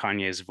in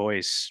Kanye's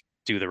voice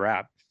do the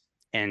rap.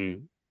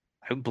 And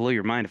I would blow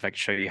your mind if I could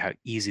show you how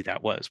easy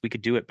that was. We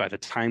could do it by the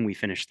time we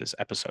finish this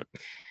episode.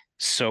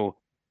 So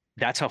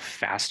that's how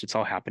fast it's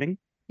all happening.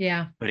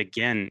 Yeah. But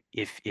again,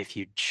 if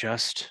you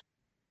just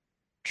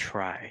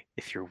try,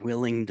 if you're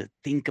willing to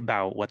think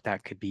about what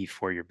that could be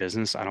for your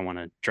business, I don't want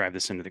to drive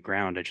this into the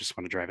ground. I just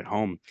want to drive it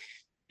home,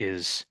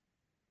 is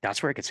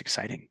that's where it gets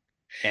exciting.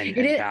 And It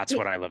and is. that's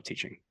what I love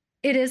teaching.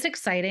 It is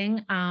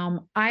exciting.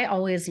 I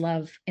always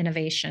love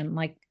innovation.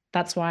 Like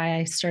that's why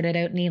I started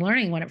out in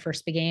e-learning when it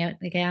first began,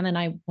 and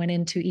I went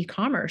into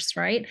e-commerce,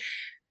 right?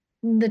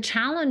 The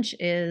challenge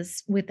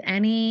is with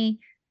any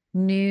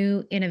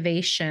new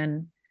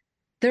innovation,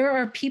 there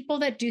are people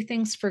that do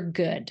things for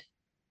good.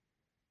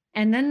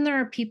 And then there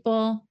are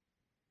people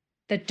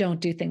that don't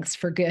do things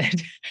for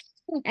good.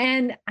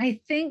 And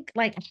I think,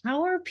 like,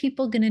 how are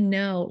people going to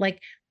know?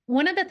 Like,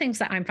 one of the things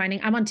that I'm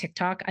finding, I'm on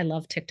TikTok. I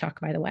love TikTok,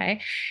 by the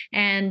way.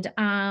 And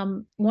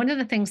one of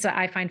the things that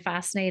I find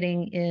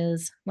fascinating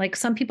is like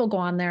some people go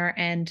on there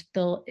and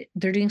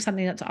they're doing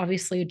something that's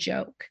obviously a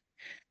joke.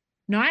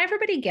 Not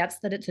everybody gets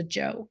that it's a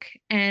joke.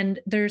 And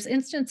there's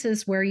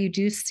instances where you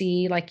do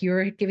see, like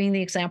you're giving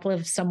the example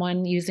of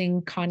someone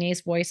using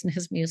Kanye's voice in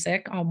his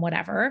music on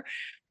whatever.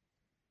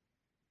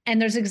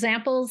 And there's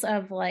examples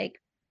of like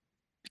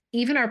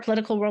even our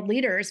political world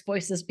leaders'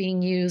 voices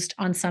being used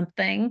on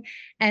something,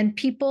 and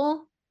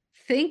people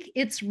think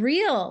it's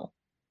real.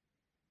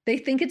 They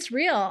think it's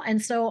real.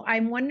 And so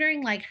I'm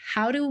wondering, like,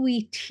 how do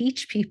we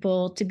teach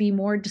people to be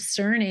more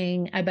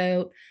discerning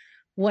about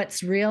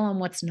what's real and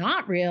what's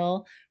not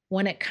real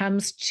when it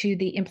comes to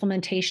the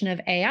implementation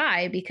of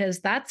AI?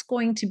 Because that's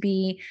going to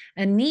be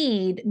a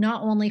need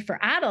not only for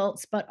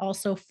adults, but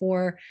also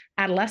for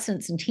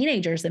adolescents and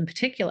teenagers in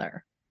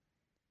particular.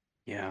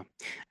 Yeah.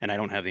 And I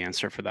don't have the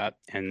answer for that.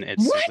 And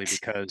it's simply What?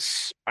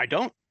 because I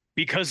don't,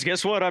 because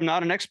guess what? I'm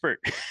not an expert,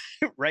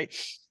 right?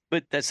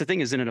 But that's the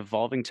thing, is in an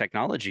evolving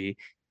technology,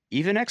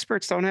 even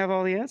experts don't have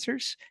all the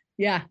answers,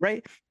 Yeah.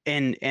 right?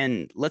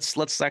 And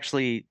let's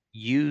actually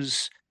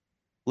use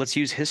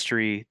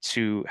history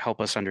to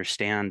help us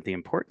understand the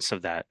importance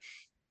of that.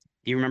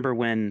 You remember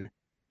when,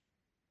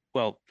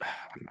 well,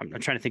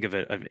 I'm trying to think of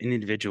an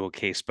individual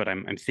case, but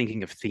I'm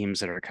thinking of themes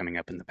that are coming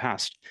up in the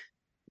past.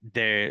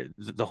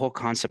 the whole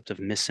concept of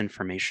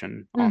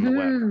misinformation on the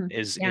web Hmm.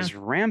 Yeah. is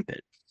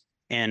rampant.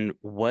 And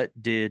what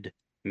did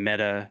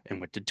Meta and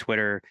what did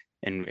Twitter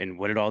and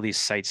what did all these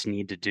sites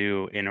need to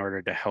do in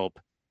order to help?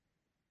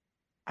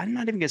 I'm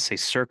not even gonna say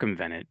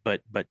circumvent it,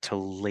 but to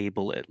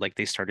label it. Like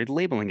they started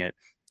labeling it.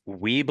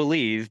 We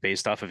believe,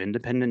 based off of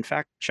independent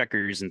fact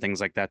checkers and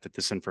things like that, that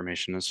this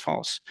information is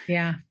false.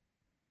 Yeah.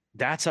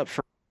 That's up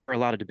for a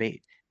lot of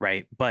debate,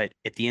 right? But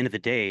at the end of the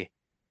day,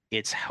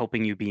 it's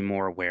helping you be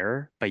more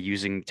aware by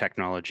using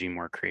technology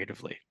more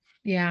creatively.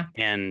 Yeah.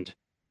 And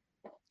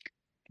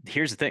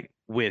here's the thing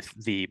with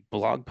the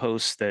blog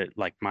posts that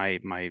like my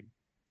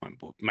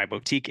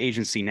boutique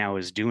agency now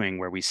is doing,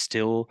 where we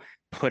still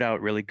put out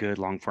really good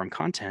long form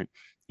content.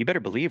 You better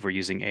believe we're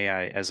using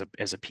AI as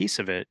a piece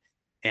of it.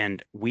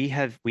 And we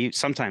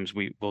sometimes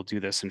we will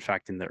do this. In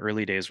fact, in the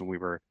early days when we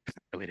were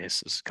early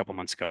days, this is a couple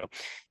months ago,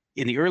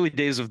 in the early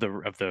days of the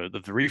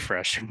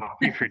refresh, what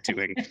we were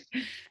doing,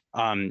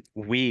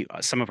 we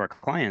some of our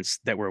clients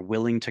that were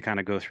willing to kind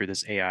of go through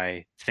this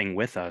AI thing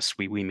with us,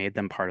 we made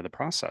them part of the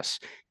process,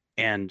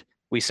 and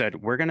we said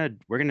we're gonna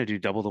do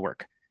double the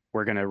work.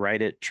 We're gonna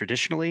write it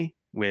traditionally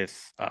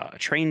with a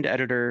trained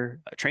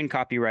editor, a trained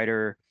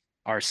copywriter,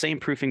 our same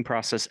proofing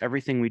process,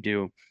 everything we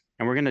do,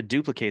 and we're gonna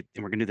duplicate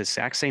and we're gonna do the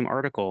exact same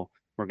article.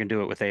 We're gonna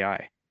do it with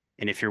AI,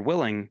 and if you're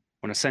willing,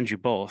 I'm gonna send you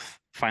both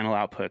final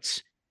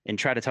outputs and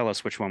try to tell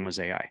us which one was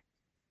AI.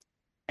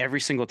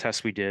 Every single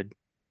test we did,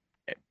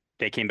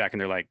 they came back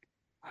and they're like,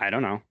 I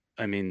don't know.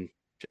 I mean,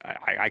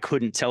 I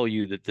couldn't tell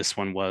you that this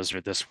one was or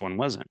this one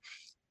wasn't.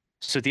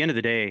 So at the end of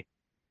the day,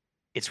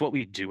 it's what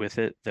we do with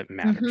it that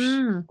matters,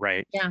 Hmm.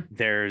 right? Yeah.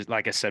 There's,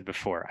 like I said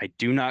before, I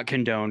do not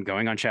condone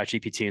going on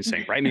ChatGPT and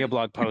saying, write me a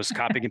blog post,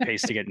 copying and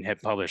pasting it and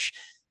hit publish.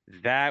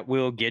 That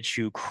will get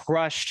you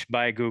crushed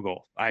by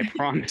Google. I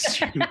promise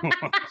you.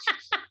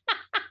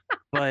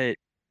 But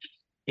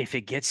if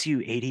it gets you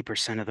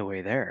 80% of the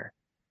way there,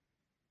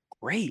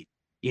 great.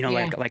 You know,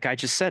 Yeah. like I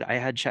just said, I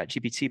had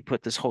ChatGPT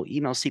put this whole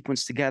email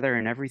sequence together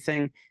and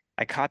everything.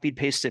 I copied,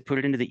 pasted it, put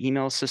it into the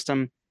email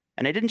system,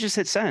 and I didn't just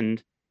hit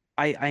send.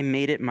 I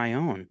made it my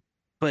own,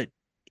 but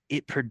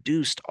it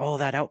produced all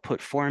that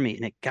output for me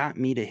and it got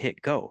me to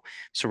hit go.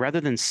 So rather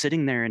than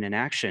sitting there in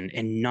inaction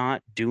and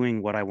not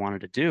doing what I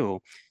wanted to do,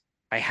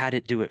 I had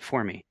it do it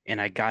for me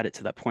and I got it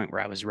to that point where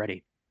I was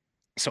ready.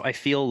 So I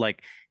feel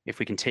like if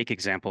we can take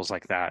examples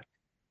like that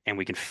and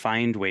we can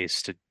find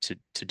ways to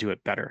do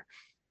it better.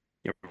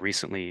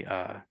 Recently,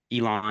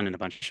 Elon and a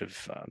bunch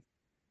of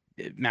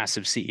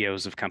massive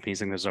CEOs of companies,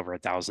 I think there's over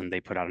 1,000, they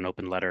put out an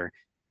open letter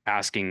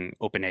asking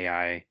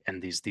OpenAI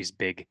and these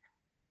big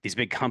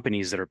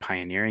companies that are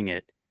pioneering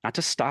it not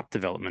to stop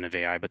development of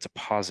AI, but to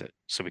pause it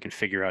so we can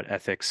figure out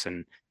ethics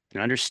and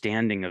an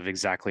understanding of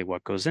exactly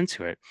what goes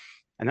into it.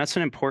 And that's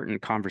an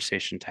important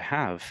conversation to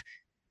have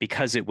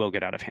because it will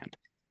get out of hand.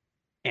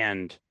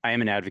 And I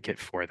am an advocate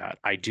for that.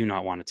 I do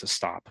not want it to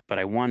stop, but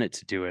I want it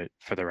to do it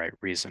for the right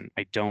reason.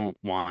 I don't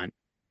want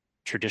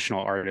traditional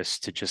artists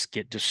to just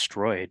get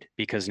destroyed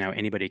because now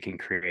anybody can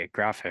create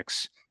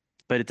graphics.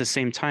 But at the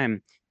same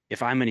time,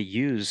 if I'm going to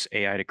use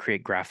AI to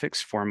create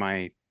graphics for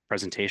my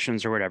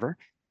presentations or whatever,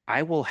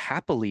 I will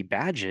happily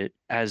badge it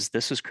as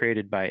this is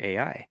created by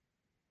AI.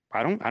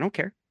 I don't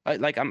care.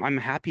 I'm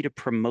happy to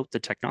promote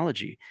the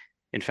technology.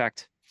 In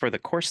fact, for the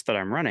course that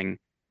I'm running,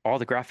 all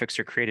the graphics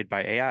are created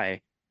by AI,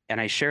 and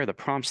I share the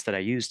prompts that I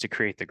use to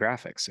create the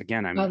graphics.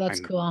 Again, Oh, that's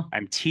cool.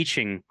 I'm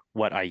teaching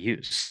what I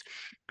use.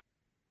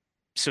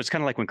 So it's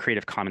kind of like when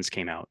Creative Commons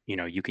came out. You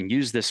know, you can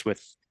use this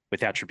with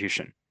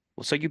attribution.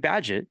 Well, so you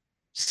badge it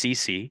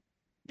CC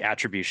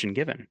attribution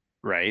given,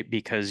 right?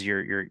 Because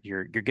you're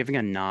giving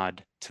a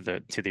nod to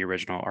the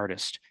original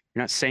artist.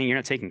 You're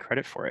not taking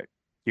credit for it.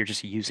 You're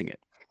just using it.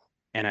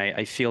 And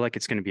I feel like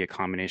it's going to be a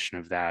combination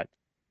of that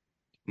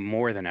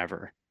more than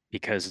ever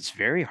because it's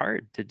very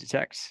hard to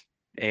detect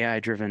AI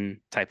driven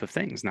type of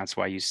things. And that's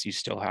why you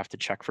still have to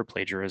check for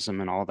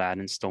plagiarism and all that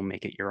and still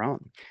make it your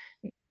own.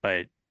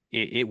 But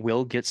it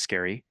will get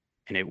scary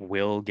and it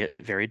will get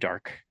very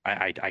dark.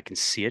 I can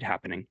see it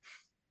happening,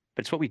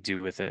 but it's what we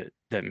do with it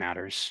that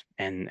matters.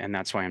 And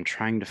that's why I'm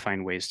trying to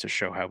find ways to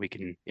show how we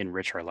can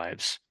enrich our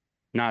lives,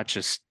 not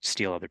just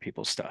steal other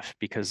people's stuff,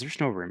 because there's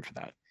no room for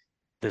that.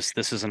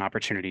 This is an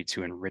opportunity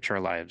to enrich our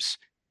lives,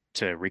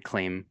 to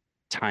reclaim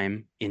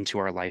time into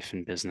our life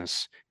and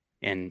business,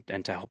 and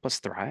to help us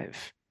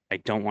thrive. I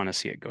don't want to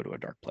see it go to a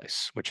dark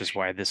place, which is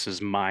why this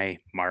is my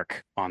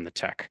mark on the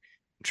tech.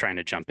 I'm trying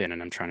to jump in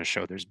and I'm trying to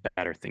show there's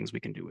better things we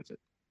can do with it.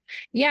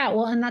 Yeah,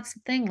 well, and that's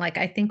the thing. Like,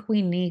 I think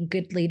we need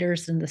good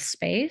leaders in the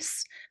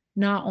space,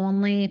 not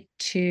only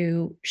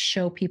to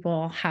show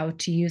people how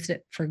to use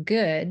it for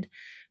good,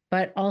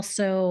 but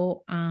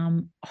also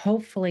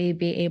hopefully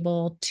be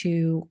able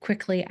to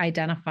quickly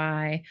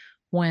identify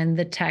when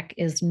the tech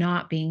is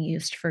not being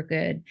used for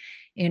good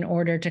in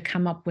order to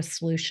come up with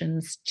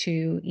solutions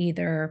to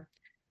either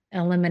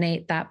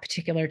eliminate that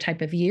particular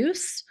type of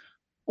use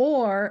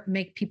or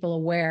make people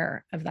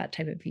aware of that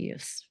type of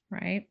use,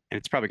 right? And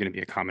it's probably going to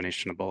be a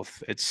combination of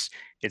both. It's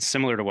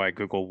similar to why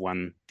Google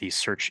won the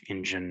search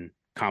engine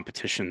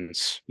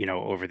competitions,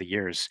 over the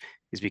years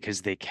is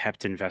because they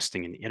kept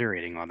investing and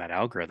iterating on that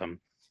algorithm.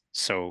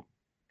 So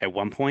at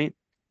one point,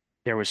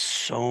 there was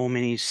so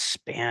many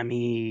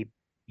spammy,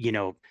 you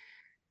know,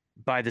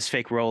 buy this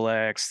fake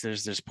Rolex,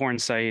 there's this porn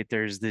site,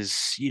 there's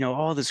this,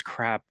 all this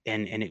crap.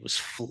 And it was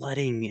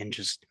flooding and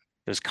just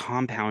it was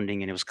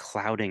compounding and it was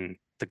clouding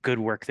the good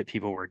work that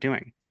people were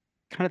doing.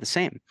 Kind of the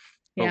same.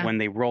 But Yeah. when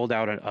they rolled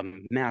out a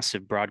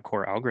massive broad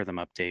core algorithm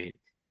update,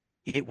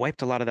 it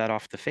wiped a lot of that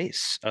off the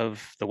face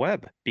of the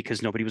web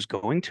because nobody was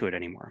going to it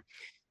anymore.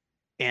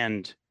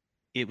 And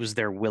it was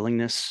their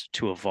willingness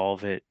to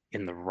evolve it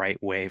in the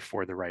right way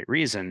for the right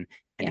reason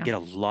and to Yeah. get a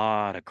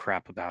lot of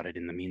crap about it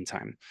in the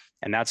meantime.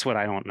 And that's what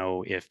I don't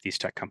know if these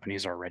tech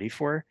companies are ready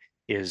for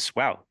is,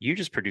 wow, you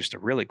just produced a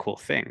really cool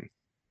thing.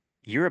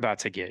 You're about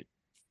to get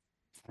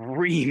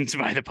reamed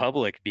by the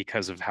public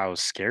because of how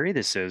scary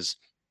this is,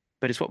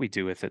 but it's what we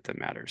do with it that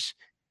matters.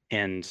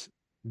 And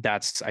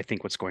that's, I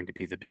think, what's going to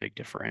be the big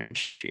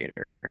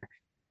differentiator.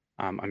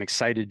 I'm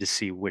excited to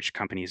see which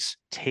companies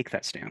take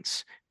that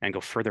stance and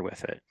go further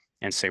with it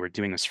and say we're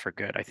doing this for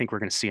good. I think we're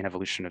going to see an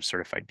evolution of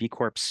certified B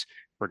Corps.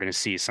 We're going to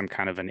see some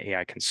kind of an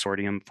AI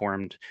consortium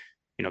formed.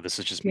 This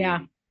is just Yeah.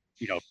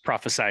 me,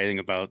 prophesying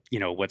about,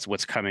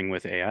 what's coming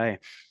with AI.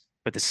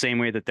 But the same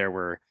way that there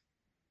were,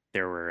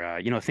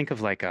 think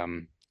of like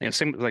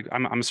same like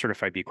I'm a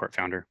certified B Corp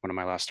founder. One of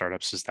my last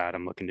startups is that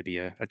I'm looking to be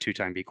a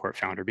two-time B Corp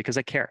founder because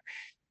I care.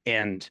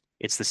 And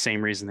it's the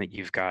same reason that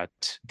you've got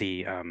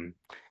the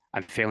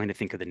I'm failing to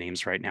think of the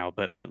names right now,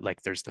 but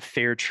like there's the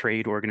Fair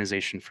Trade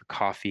Organization for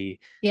coffee.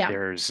 Yeah.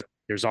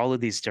 There's all of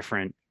these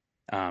different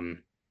um,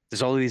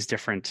 there's all of these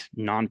different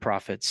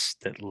nonprofits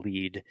that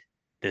lead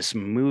this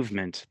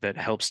movement that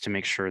helps to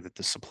make sure that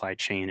the supply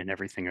chain and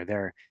everything are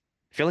there.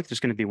 I feel like there's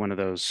going to be one of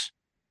those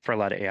for a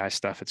lot of AI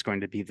stuff. It's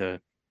going to be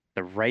the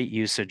right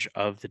usage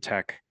of the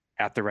tech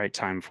at the right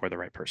time for the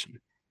right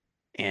person.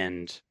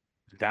 And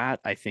that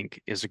I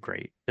think is a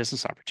great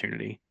business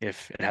opportunity.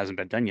 If it hasn't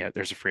been done yet,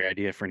 there's a free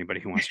idea for anybody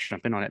who wants to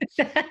jump in on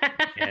it.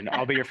 And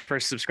I'll be your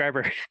first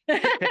subscriber.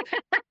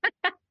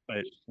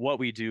 But what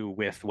we do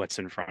with what's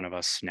in front of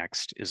us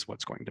next is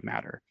what's going to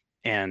matter.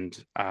 And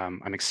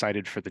I'm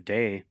excited for the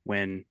day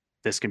when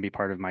this can be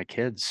part of my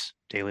kids'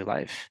 daily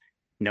life,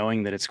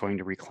 knowing that it's going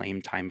to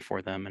reclaim time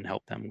for them and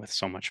help them with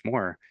so much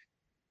more.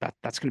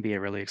 That's going to be a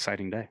really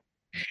exciting day.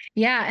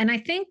 Yeah. And I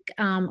think,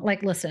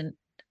 listen,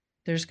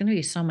 there's going to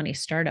be so many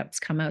startups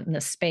come out in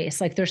this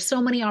space. Like there's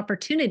so many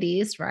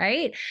opportunities,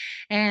 right?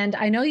 And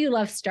I know you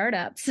love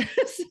startups.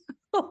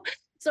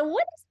 so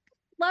what do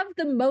you love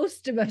the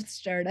most about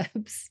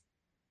startups?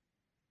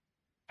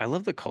 I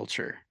love the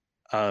culture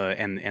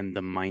and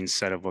the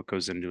mindset of what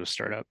goes into a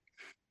startup.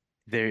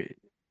 There,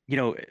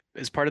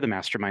 as part of the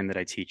mastermind that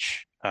I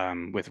teach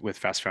with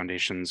Fast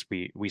Foundations,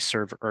 we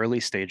serve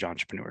early stage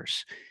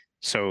entrepreneurs.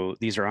 So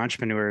these are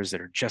entrepreneurs that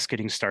are just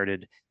getting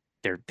started.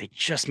 They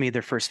just made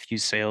their first few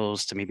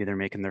sales to maybe they're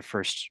making their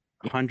first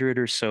 100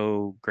 or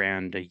so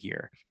grand a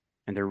year.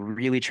 And they're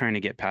really trying to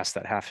get past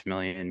that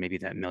 500,000, maybe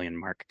that million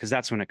mark, because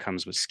that's when it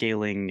comes with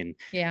scaling and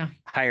Yeah.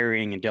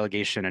 hiring and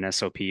delegation and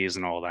SOPs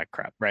and all that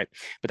crap, right?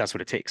 But that's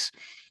what it takes.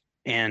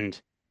 And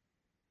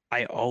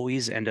I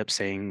always end up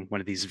saying one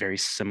of these very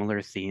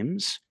similar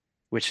themes,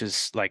 which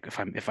is like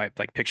if I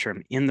like picture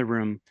I'm in the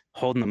room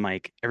holding the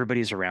mic,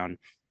 everybody's around,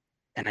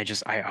 and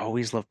I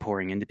always love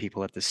pouring into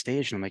people at this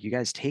stage. And I'm like, you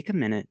guys take a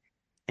minute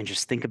and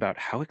just think about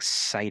how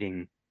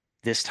exciting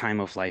this time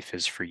of life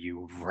is for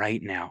you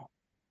right now.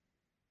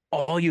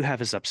 All you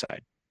have is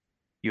upside.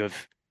 You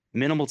have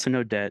minimal to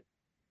no debt.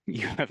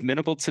 You have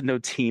minimal to no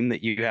team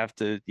that you have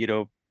to,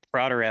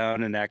 prod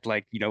around and act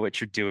like you know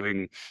what you're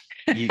doing.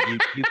 You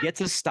get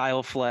to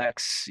style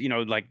flex,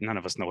 like none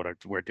of us know what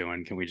we're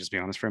doing. Can we just be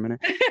honest for a minute?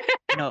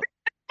 You know,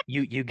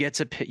 you get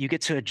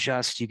to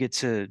adjust, you get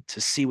to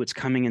see what's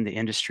coming in the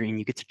industry, and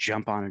you get to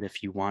jump on it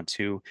if you want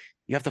to.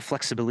 You have the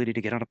flexibility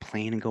to get on a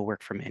plane and go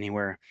work from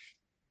anywhere.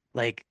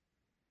 Like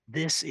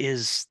that's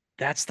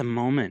the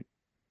moment.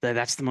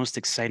 That's the most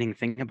exciting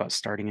thing about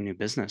starting a new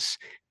business.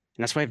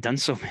 And that's why I've done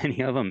so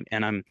many of them.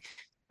 And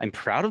I'm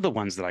proud of the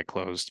ones that I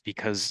closed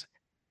because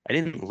I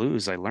didn't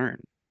lose, I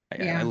learned.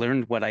 I Yeah.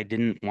 learned what I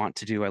didn't want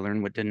to do. I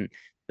learned what didn't,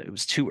 it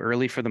was too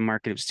early for the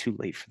market. It was too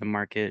late for the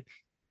market.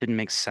 Didn't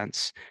make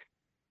sense.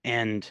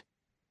 And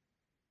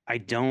I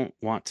don't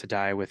want to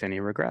die with any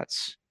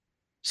regrets.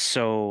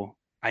 So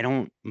I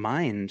don't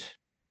mind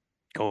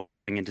going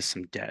into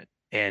some debt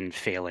and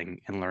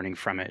failing and learning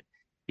from it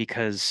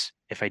because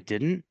if I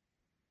didn't,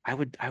 I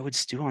would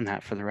stew on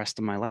that for the rest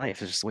of my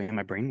life. It's just the way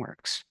my brain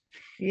works.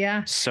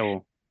 Yeah.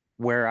 So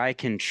where I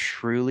can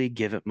truly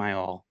give it my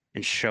all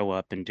and show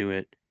up and do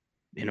it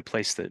in a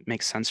place that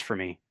makes sense for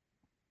me,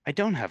 I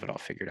don't have it all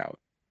figured out.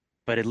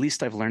 But at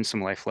least I've learned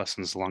some life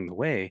lessons along the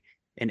way.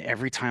 And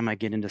every time I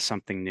get into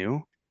something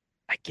new,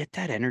 I get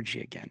that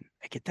energy again.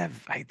 I get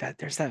that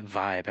there's that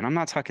vibe. And I'm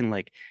not talking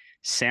like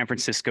San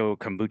Francisco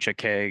kombucha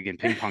keg and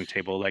ping pong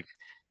table. Like,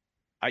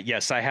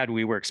 yes, I had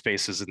WeWork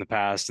spaces in the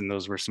past, and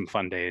those were some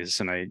fun days.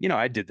 And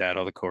I did that,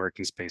 all the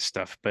co-working space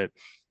stuff. But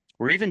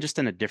we're even just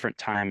in a different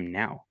time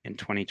now in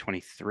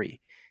 2023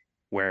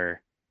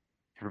 where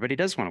everybody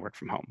does want to work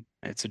from home.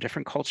 It's a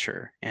different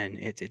culture and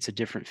it's a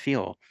different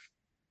feel.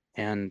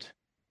 And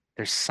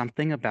there's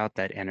something about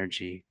that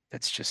energy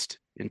that's just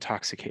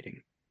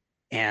intoxicating.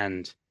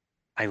 And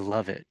I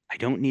love it. I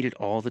don't need it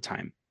all the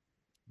time,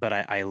 but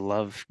I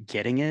love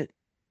getting it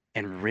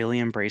and really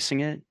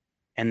embracing it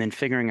and then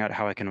figuring out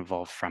how I can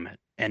evolve from it.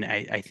 And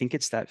I think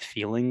it's that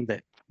feeling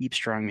that keeps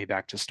drawing me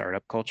back to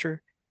startup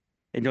culture.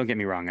 And don't get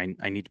me wrong,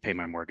 I need to pay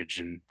my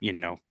mortgage and,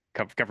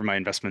 cover my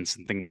investments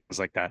and things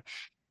like that.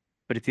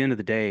 But at the end of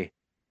the day,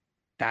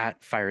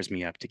 that fires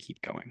me up to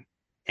keep going.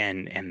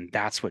 And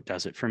that's what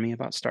does it for me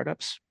about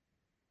startups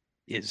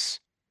is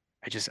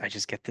I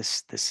just get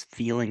this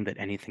feeling that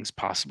anything's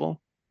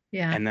possible.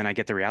 Yeah. And then I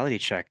get the reality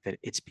check that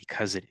it's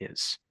because it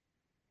is.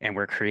 And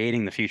we're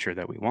creating the future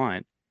that we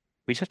want.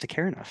 We just have to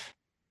care enough.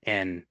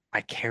 And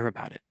I care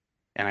about it.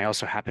 And I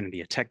also happen to be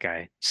a tech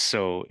guy.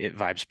 So it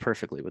vibes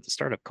perfectly with the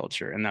startup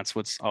culture. And that's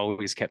what's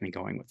always kept me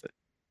going with it.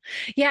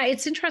 Yeah,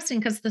 it's interesting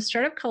because the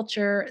startup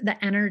culture,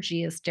 the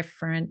energy is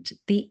different,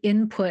 the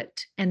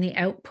input and the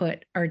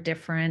output are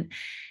different.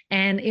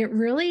 And it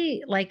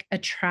really like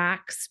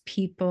attracts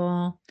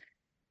people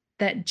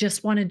that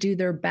just want to do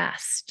their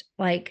best.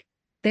 Like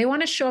they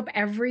want to show up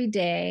every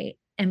day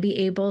and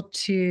be able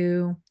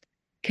to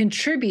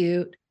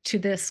contribute to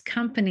this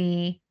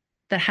company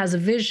that has a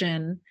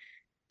vision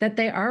that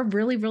they are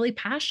really, really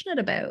passionate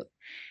about.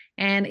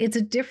 And it's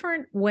a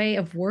different way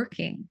of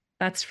working.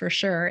 That's for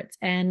sure.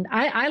 And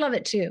I love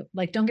it too.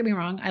 Like, don't get me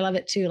wrong. I love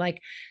it too.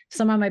 Like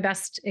some of my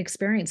best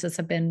experiences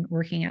have been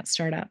working at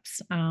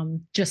startups,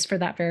 just for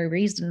that very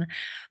reason.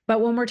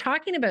 But when we're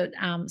talking about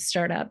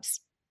startups,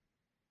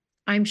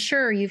 I'm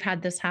sure you've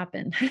had this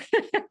happen.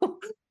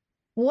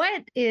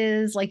 What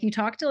is like, you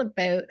talked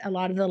about a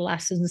lot of the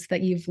lessons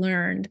that you've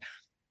learned.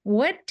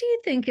 What do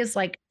you think is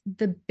like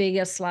the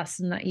biggest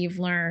lesson that you've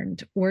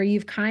learned where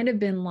you've kind of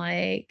been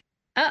like,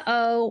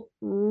 uh-oh,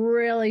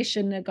 really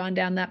shouldn't have gone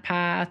down that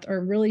path,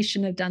 or really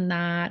shouldn't have done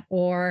that,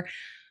 or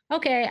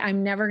okay,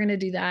 I'm never going to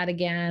do that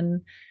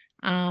again.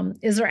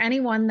 Is there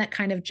anyone that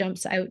kind of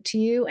jumps out to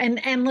you?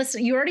 And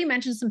listen, you already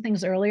mentioned some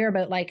things earlier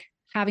about like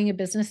having a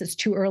business is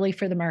too early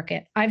for the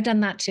market. I've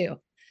done that too.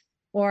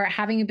 Or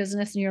having a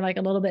business and you're like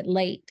a little bit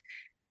late.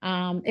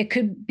 It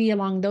could be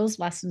along those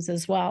lessons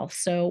as well.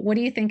 So what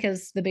do you think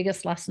is the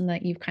biggest lesson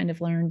that you've kind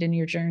of learned in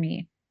your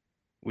journey?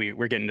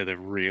 We're getting to the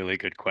really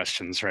good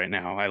questions right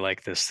now. I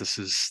like this. This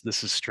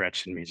is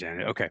stretching me,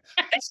 Janet. Okay.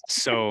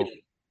 So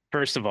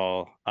first of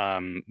all,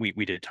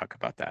 we did talk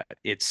about that.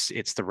 It's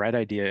the right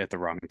idea at the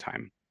wrong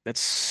time. That's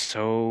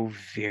so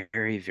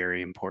very,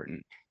 very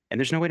important. And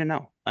there's no way to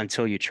know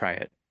until you try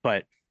it.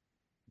 But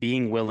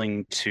being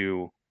willing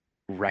to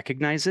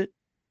recognize it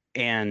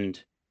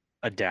and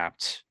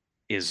adapt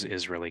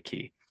is really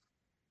key.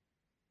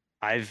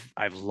 I've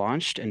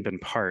launched and been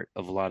part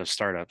of a lot of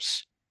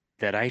startups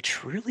that I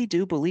truly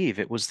do believe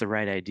it was the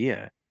right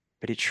idea,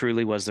 but it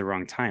truly was the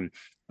wrong time.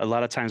 A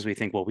lot of times we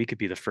think, well, we could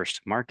be the first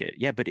to market.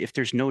 Yeah, but if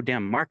there's no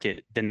damn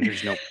market, then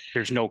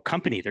there's no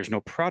company, there's no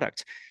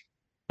product.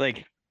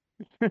 Like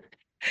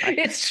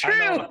It's I don't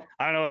true. know,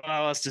 I don't know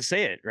how else to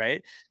say it,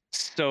 right?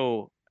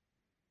 So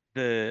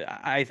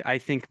I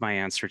think my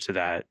answer to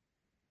that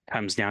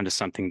comes down to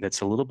something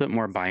that's a little bit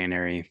more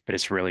binary, but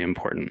it's really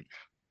important,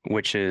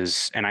 which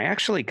is, and I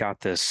actually got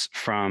this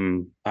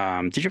from,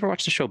 did you ever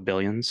watch the show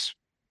Billions?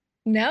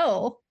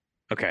 No.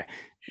 Okay.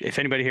 If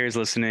anybody here is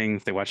listening,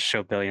 if they watch the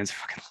show Billions, I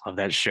fucking love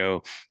that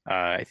show.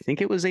 I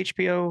think it was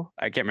HBO.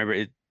 I can't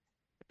remember.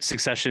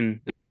 Succession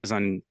was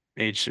on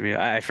HBO.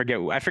 I forget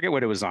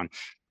what it was on,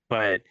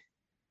 but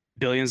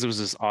Billions was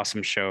this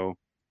awesome show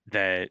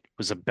that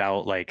was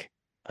about like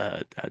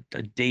a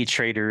day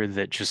trader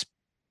that just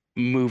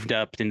moved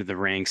up into the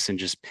ranks and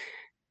just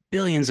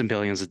billions and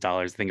billions of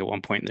dollars. I think at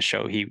one point in the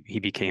show, he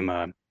became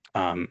a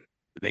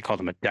they called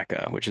him a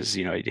deca, which is,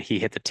 he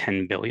hit the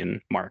 10 billion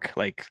mark,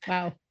 like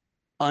Wow.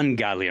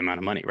 ungodly amount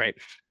of money, right?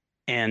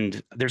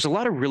 And there's a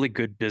lot of really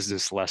good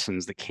business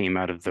lessons that came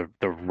out of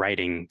the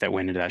writing that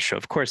went into that show.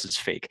 Of course, it's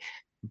fake,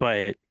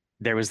 but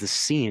there was this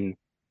scene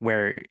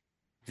where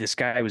this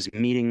guy was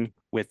meeting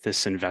with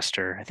this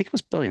investor. I think it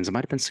was Billions. It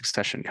might have been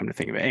Succession, come to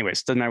think of it.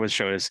 Anyways, doesn't matter what the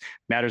show is.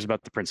 Matters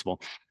about the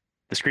principle.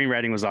 The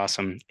screenwriting was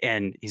awesome.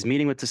 And he's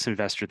meeting with this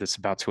investor that's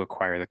about to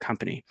acquire the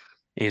company.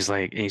 And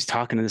he's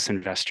talking to this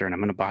investor, and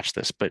I'm going to botch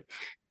this, but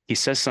he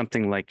says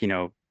something like,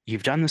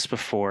 you've done this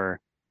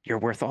before. You're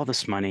worth all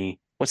this money.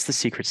 What's the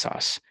secret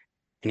sauce?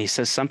 And he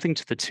says something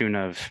to the tune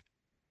of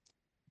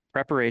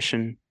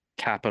preparation,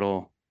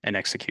 capital, and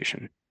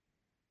execution,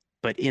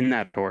 but in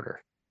that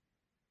order.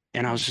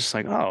 And I was just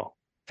like, oh,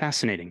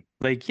 fascinating.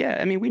 Like, yeah,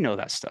 I mean, we know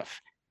that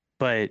stuff,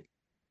 but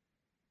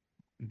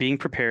being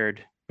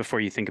prepared before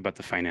you think about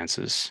the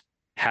finances,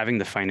 having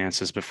the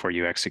finances before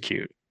you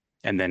execute,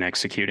 and then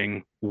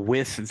executing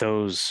with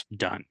those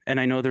done. And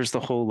I know there's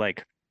the whole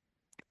like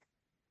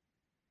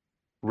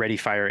ready,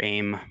 fire,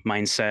 aim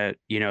mindset.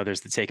 There's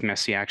the take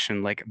messy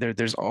action. Like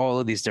there's all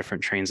of these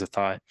different trains of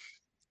thought.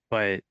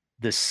 But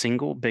the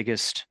single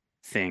biggest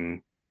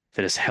thing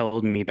that has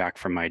held me back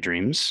from my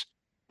dreams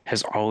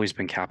has always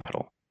been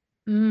capital.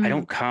 I Mm,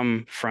 don't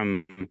come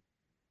from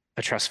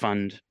a trust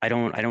fund. I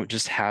don't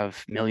just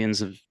have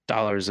millions of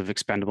dollars of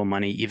expendable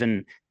money.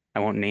 Even I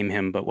won't name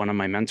him, but one of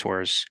my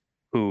mentors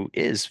who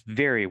is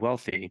very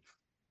wealthy,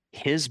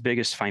 his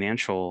biggest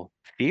financial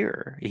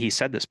fear, he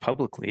said this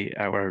publicly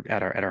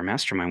at our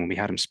mastermind when we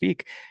had him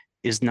speak,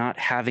 is not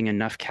having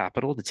enough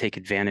capital to take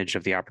advantage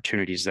of the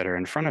opportunities that are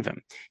in front of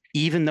him,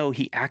 even though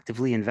he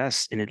actively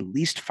invests in at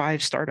least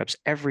 5 startups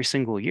every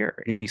single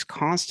year and he's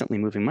constantly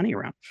moving money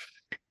around.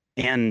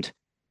 And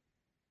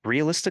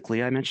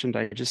realistically, I mentioned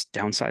I just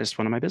downsized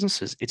one of my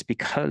businesses. It's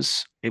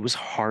because it was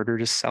harder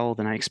to sell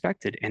than I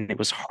expected, and it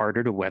was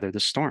harder to weather the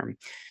storm.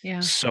 yeah.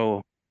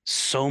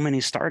 So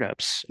many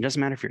startups, it doesn't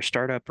matter if you're a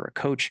startup or a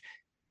coach,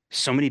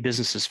 so many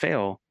businesses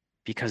fail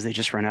because they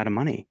just run out of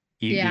money.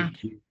 You you Yeah.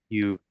 you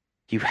you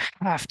you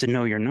have to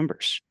know your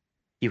numbers.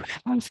 You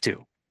have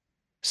to.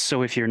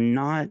 So if you're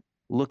not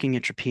looking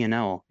at your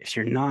P&L, if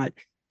you're not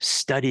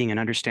studying and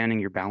understanding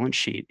your balance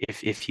sheet,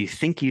 if you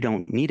think you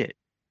don't need it,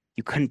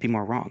 you couldn't be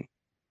more wrong.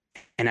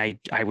 And I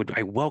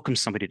welcome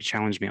somebody to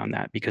challenge me on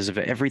that because of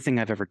everything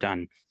I've ever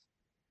done.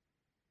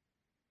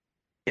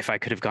 If I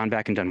could have gone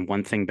back and done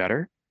one thing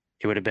better,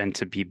 it would have been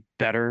to be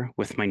better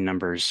with my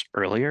numbers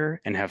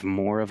earlier and have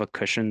more of a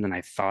cushion than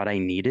I thought I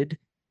needed,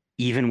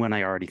 even when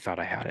I already thought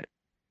I had it.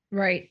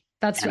 Right.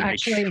 That's And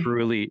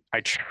actually,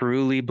 I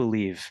truly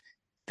believe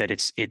that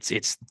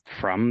it's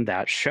from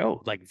that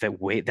show. Like the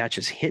way that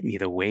just hit me,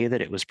 the way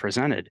that it was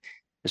presented,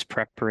 is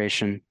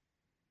preparation,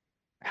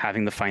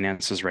 having the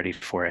finances ready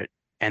for it,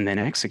 and then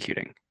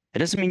executing. It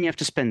doesn't mean you have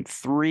to spend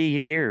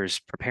 3 years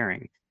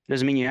preparing. It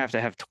doesn't mean you have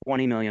to have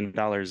 $20 million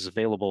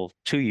available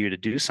to you to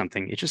do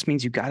something. It just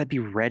means you got to be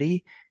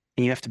ready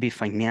and you have to be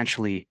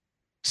financially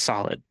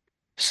solid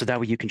so that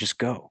way you can just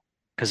go.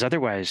 Because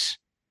otherwise,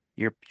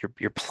 you're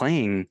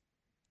playing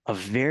a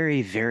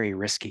very, very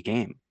risky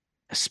game,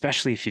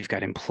 especially if you've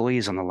got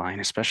employees on the line,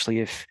 especially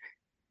if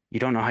you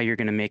don't know how you're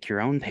going to make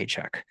your own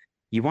paycheck.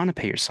 You want to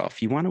pay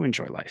yourself. You want to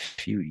enjoy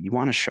life. You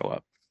want to show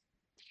up.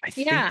 I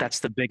think yeah. that's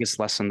the biggest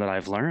lesson that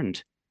I've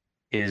learned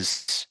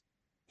is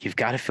you've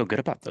got to feel good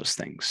about those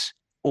things,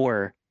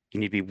 or you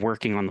need to be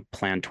working on the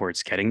plan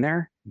towards getting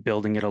there,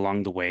 building it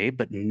along the way,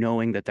 but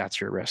knowing that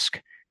that's your risk.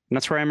 And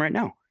that's where I am right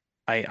now.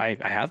 I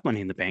have money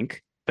in the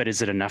bank, but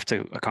is it enough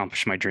to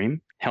accomplish my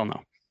dream? Hell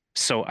no.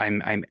 So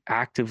I'm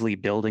actively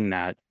building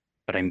that,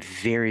 but I'm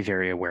very,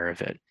 very aware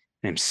of it.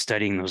 And I'm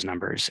studying those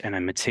numbers and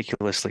I'm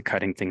meticulously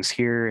cutting things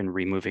here and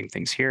removing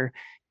things here.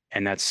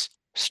 And that's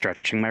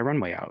stretching my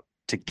runway out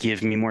to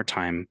give me more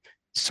time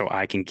so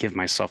I can give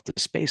myself the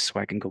space so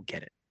I can go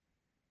get it.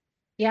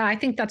 Yeah, I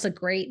think that's a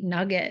great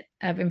nugget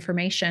of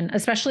information,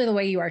 especially the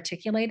way you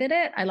articulated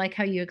it. I like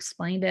how you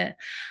explained it.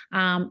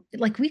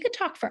 Like we could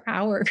talk for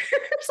hours.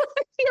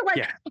 I feel like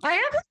Yeah. I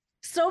have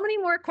so many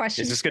more Is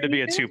questions this for going to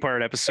be a you.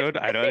 2-part episode?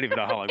 I don't even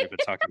know how long we've been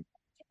talking.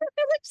 I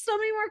have like so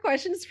many more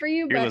questions for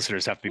you, Your but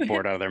listeners have to be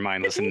bored out of their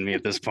mind listening to me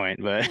at this point,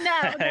 but no,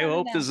 I no, no,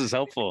 hope no. this is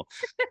helpful.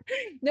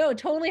 No,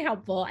 totally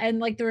helpful. And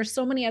like there are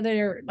so many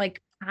other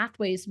like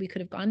pathways we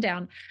could have gone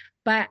down,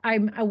 but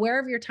I'm aware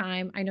of your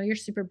time. I know you're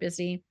super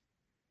busy.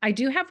 I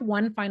do have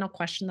one final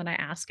question that I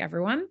ask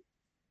everyone.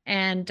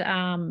 And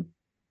I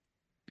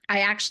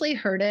actually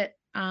heard it.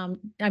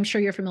 I'm sure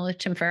you're familiar with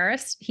Tim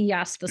Ferriss. He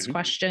asked this Mhm.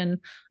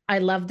 question. I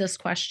love this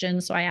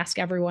question. So I ask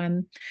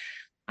everyone,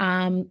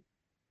 um,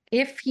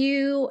 if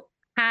you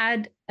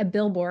had a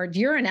billboard,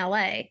 you're in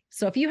LA.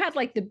 So if you had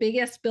like the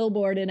biggest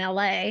billboard in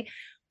LA,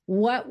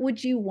 what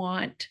would you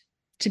want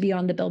to be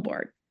on the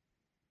billboard?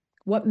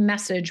 What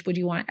message would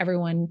you want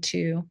everyone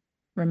to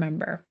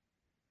remember?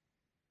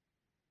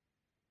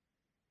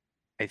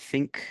 I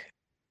think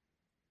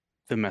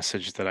the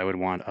message that I would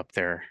want up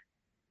there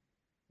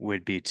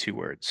would be 2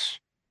 words,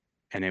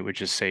 and it would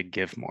just say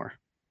give more.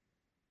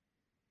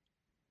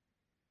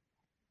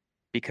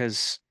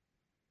 Because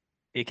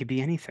it could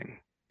be anything.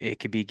 It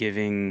could be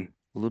giving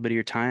a little bit of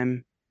your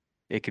time.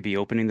 It could be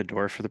opening the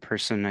door for the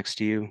person next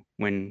to you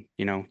when,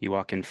 you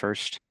walk in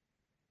first.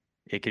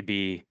 It could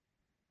be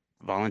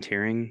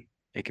volunteering.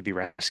 It could be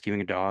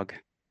rescuing a dog.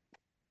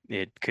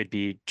 It could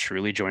be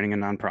truly joining a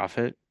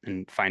nonprofit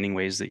and finding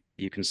ways that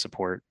you can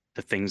support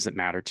the things that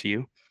matter to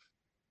you.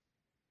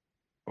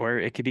 Or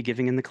it could be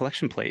giving in the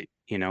collection plate,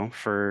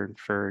 for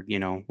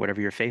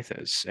whatever your faith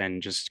is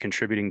and just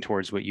contributing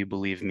towards what you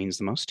believe means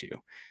the most to you.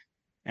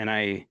 And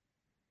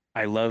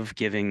I love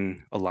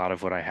giving a lot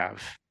of what I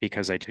have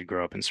because I did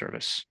grow up in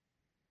service.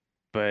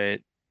 But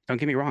don't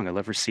get me wrong, I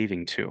love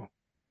receiving too.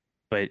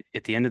 But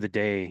at the end of the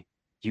day,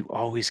 you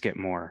always get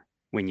more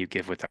when you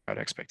give without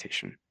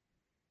expectation.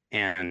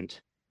 And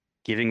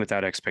giving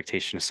without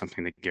expectation is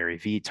something that Gary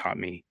Vee taught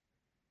me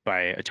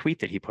by a tweet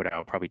that he put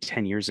out probably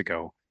 10 years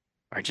ago.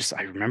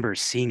 I remember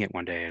seeing it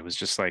one day. It was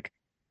just like,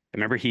 I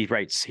remember he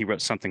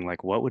wrote something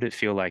like, what would it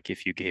feel like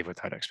if you gave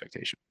without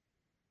expectation?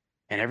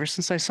 And ever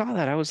since I saw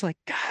that, I was like,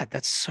 God,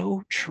 that's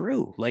so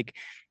true. Like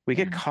we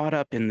get Yeah. caught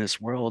up in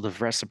this world of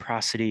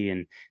reciprocity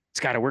and it's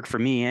got to work for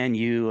me and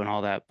you and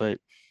all that. But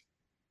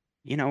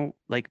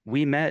like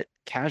we met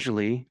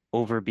casually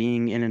over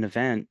being in an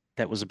event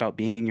that was about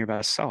being your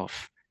best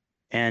self.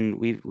 And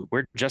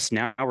we're just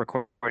now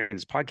recording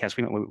this podcast.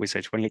 We say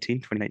 2018,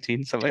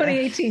 2019, something like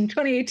that.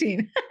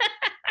 2018.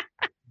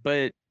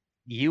 But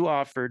you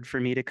offered for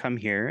me to come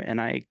here,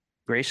 and I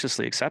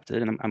graciously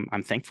accepted, and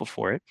I'm thankful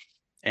for it.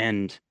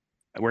 And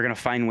we're going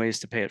to find ways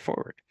to pay it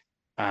forward.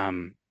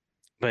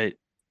 But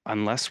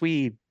unless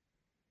we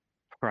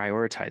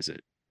prioritize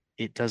it,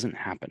 it doesn't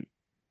happen.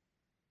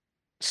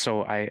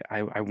 So I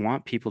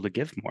want people to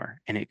give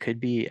more, and it could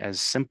be as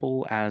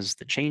simple as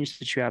the change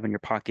that you have in your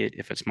pocket,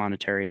 if it's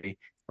monetary,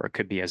 or it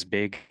could be as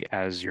big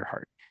as your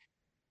heart.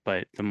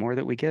 But the more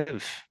that we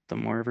give, the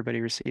more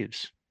everybody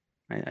receives.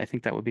 I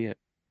think that would be it.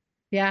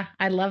 Yeah,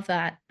 I love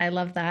that. I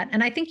love that.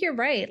 And I think you're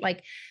right.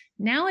 Like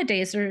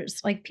nowadays,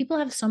 there's like people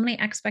have so many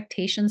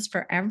expectations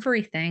for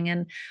everything.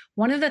 And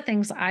one of the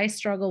things I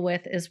struggle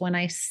with is when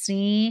I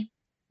see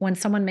when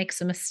someone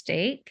makes a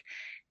mistake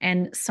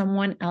and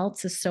someone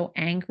else is so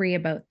angry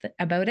about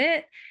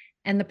it,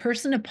 and the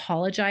person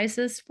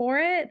apologizes for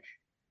it,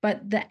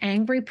 but the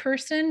angry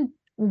person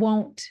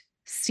won't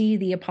see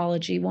the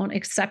apology, won't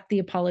accept the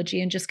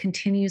apology, and just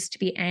continues to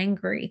be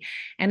angry.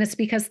 And it's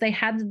because they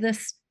had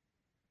this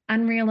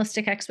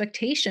unrealistic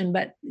expectation,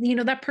 but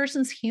that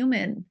person's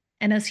human,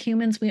 and as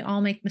humans we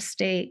all make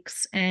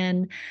mistakes.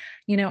 And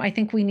I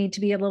think we need to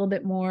be a little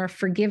bit more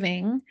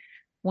forgiving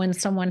when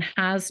someone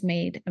has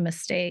made a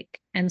mistake.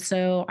 And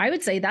so I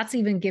would say that's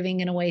even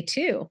giving in a way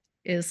too,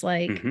 is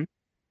like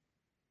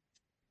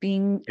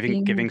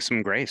giving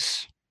some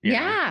grace.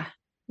 Yeah.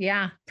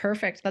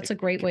 Perfect. That's a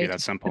great way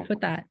to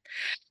put that.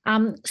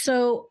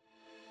 So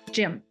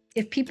Jim,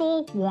 if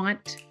people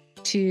want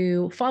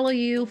to follow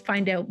you,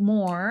 find out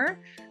more,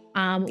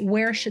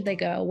 where should they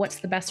go? What's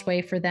the best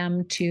way for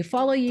them to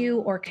follow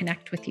you or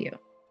connect with you?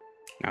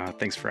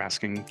 Thanks for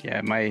asking.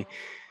 Yeah, my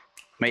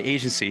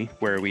agency,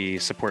 where we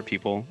support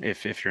people,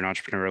 if you're an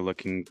entrepreneur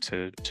looking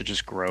to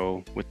just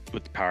grow with the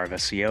power of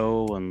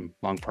SEO and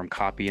long form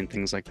copy and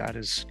things like that,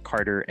 is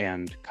Carter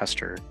and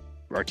Custer.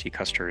 RT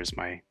Custer is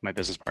my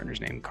business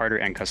partner's name.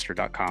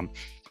 CarterandCuster.com.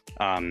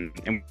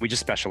 And we just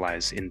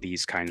specialize in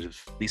these kind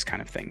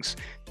of things.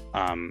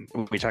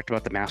 We talked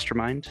about the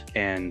mastermind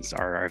and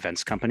our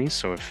events company.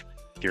 So if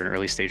you're an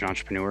early stage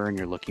entrepreneur and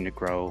you're looking to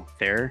grow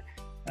there,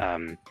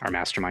 our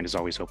mastermind is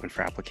always open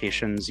for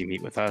applications. You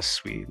meet with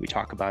us, we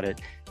talk about it.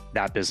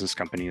 That business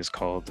company is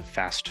called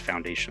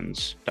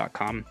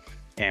fastfoundations.com.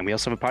 And we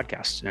also have a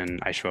podcast, and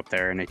I show up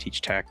there and I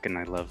teach tech, and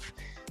I love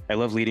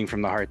leading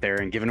from the heart there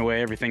and giving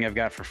away everything I've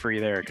got for free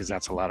there, because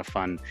that's a lot of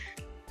fun.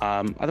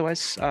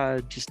 Otherwise,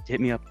 just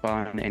hit me up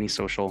on any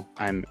social.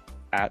 I'm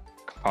at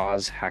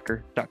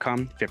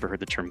causehacker.com. If you ever heard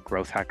the term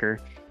growth hacker.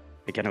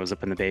 Again, I was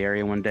up in the Bay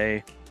Area one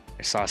day.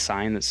 I saw a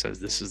sign that says,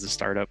 "This is the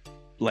startup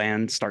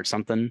land, start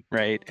something,"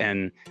 right?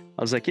 And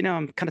I was like,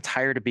 I'm kind of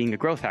tired of being a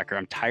growth hacker.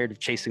 I'm tired of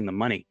chasing the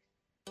money.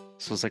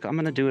 So I was like, I'm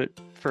going to do it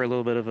for a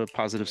little bit of a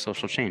positive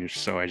social change.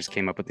 So I just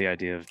came up with the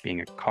idea of being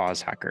a cause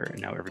hacker.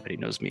 And now everybody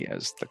knows me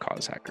as the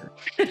cause hacker.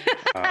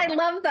 I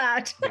love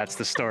that. That's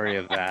the story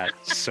of that.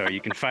 So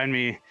you can find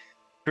me.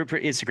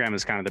 Instagram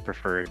is kind of the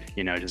preferred,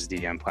 just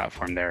DM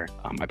platform there.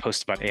 I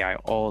post about AI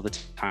all the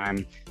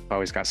time. I've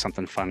always got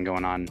something fun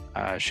going on.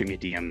 Shoot me a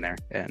DM there.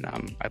 And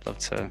I'd love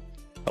to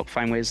help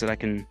find ways that I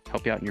can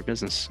help you out in your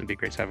business. It'd be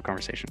great to have a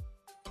conversation.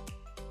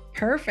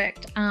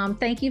 Perfect.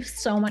 Thank you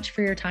so much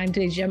for your time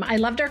today, Jim. I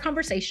loved our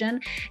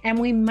conversation, and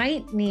we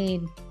might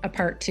need a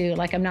part 2.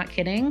 Like, I'm not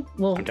kidding.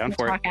 We'll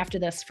talk after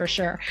this for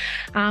sure.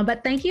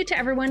 But thank you to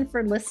everyone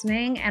for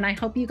listening. And I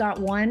hope you got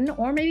 1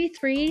 or maybe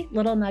 3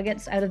 little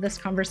nuggets out of this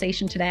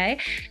conversation today.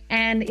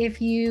 And if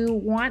you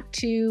want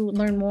to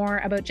learn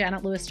more about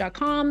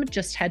janetlewis.com,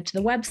 just head to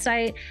the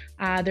website.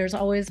 There's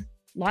always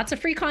lots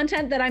of free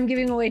content that I'm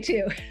giving away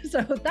too.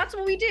 So that's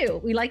what we do.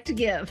 We like to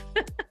give.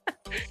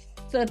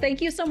 So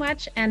thank you so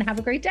much, and have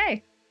a great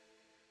day.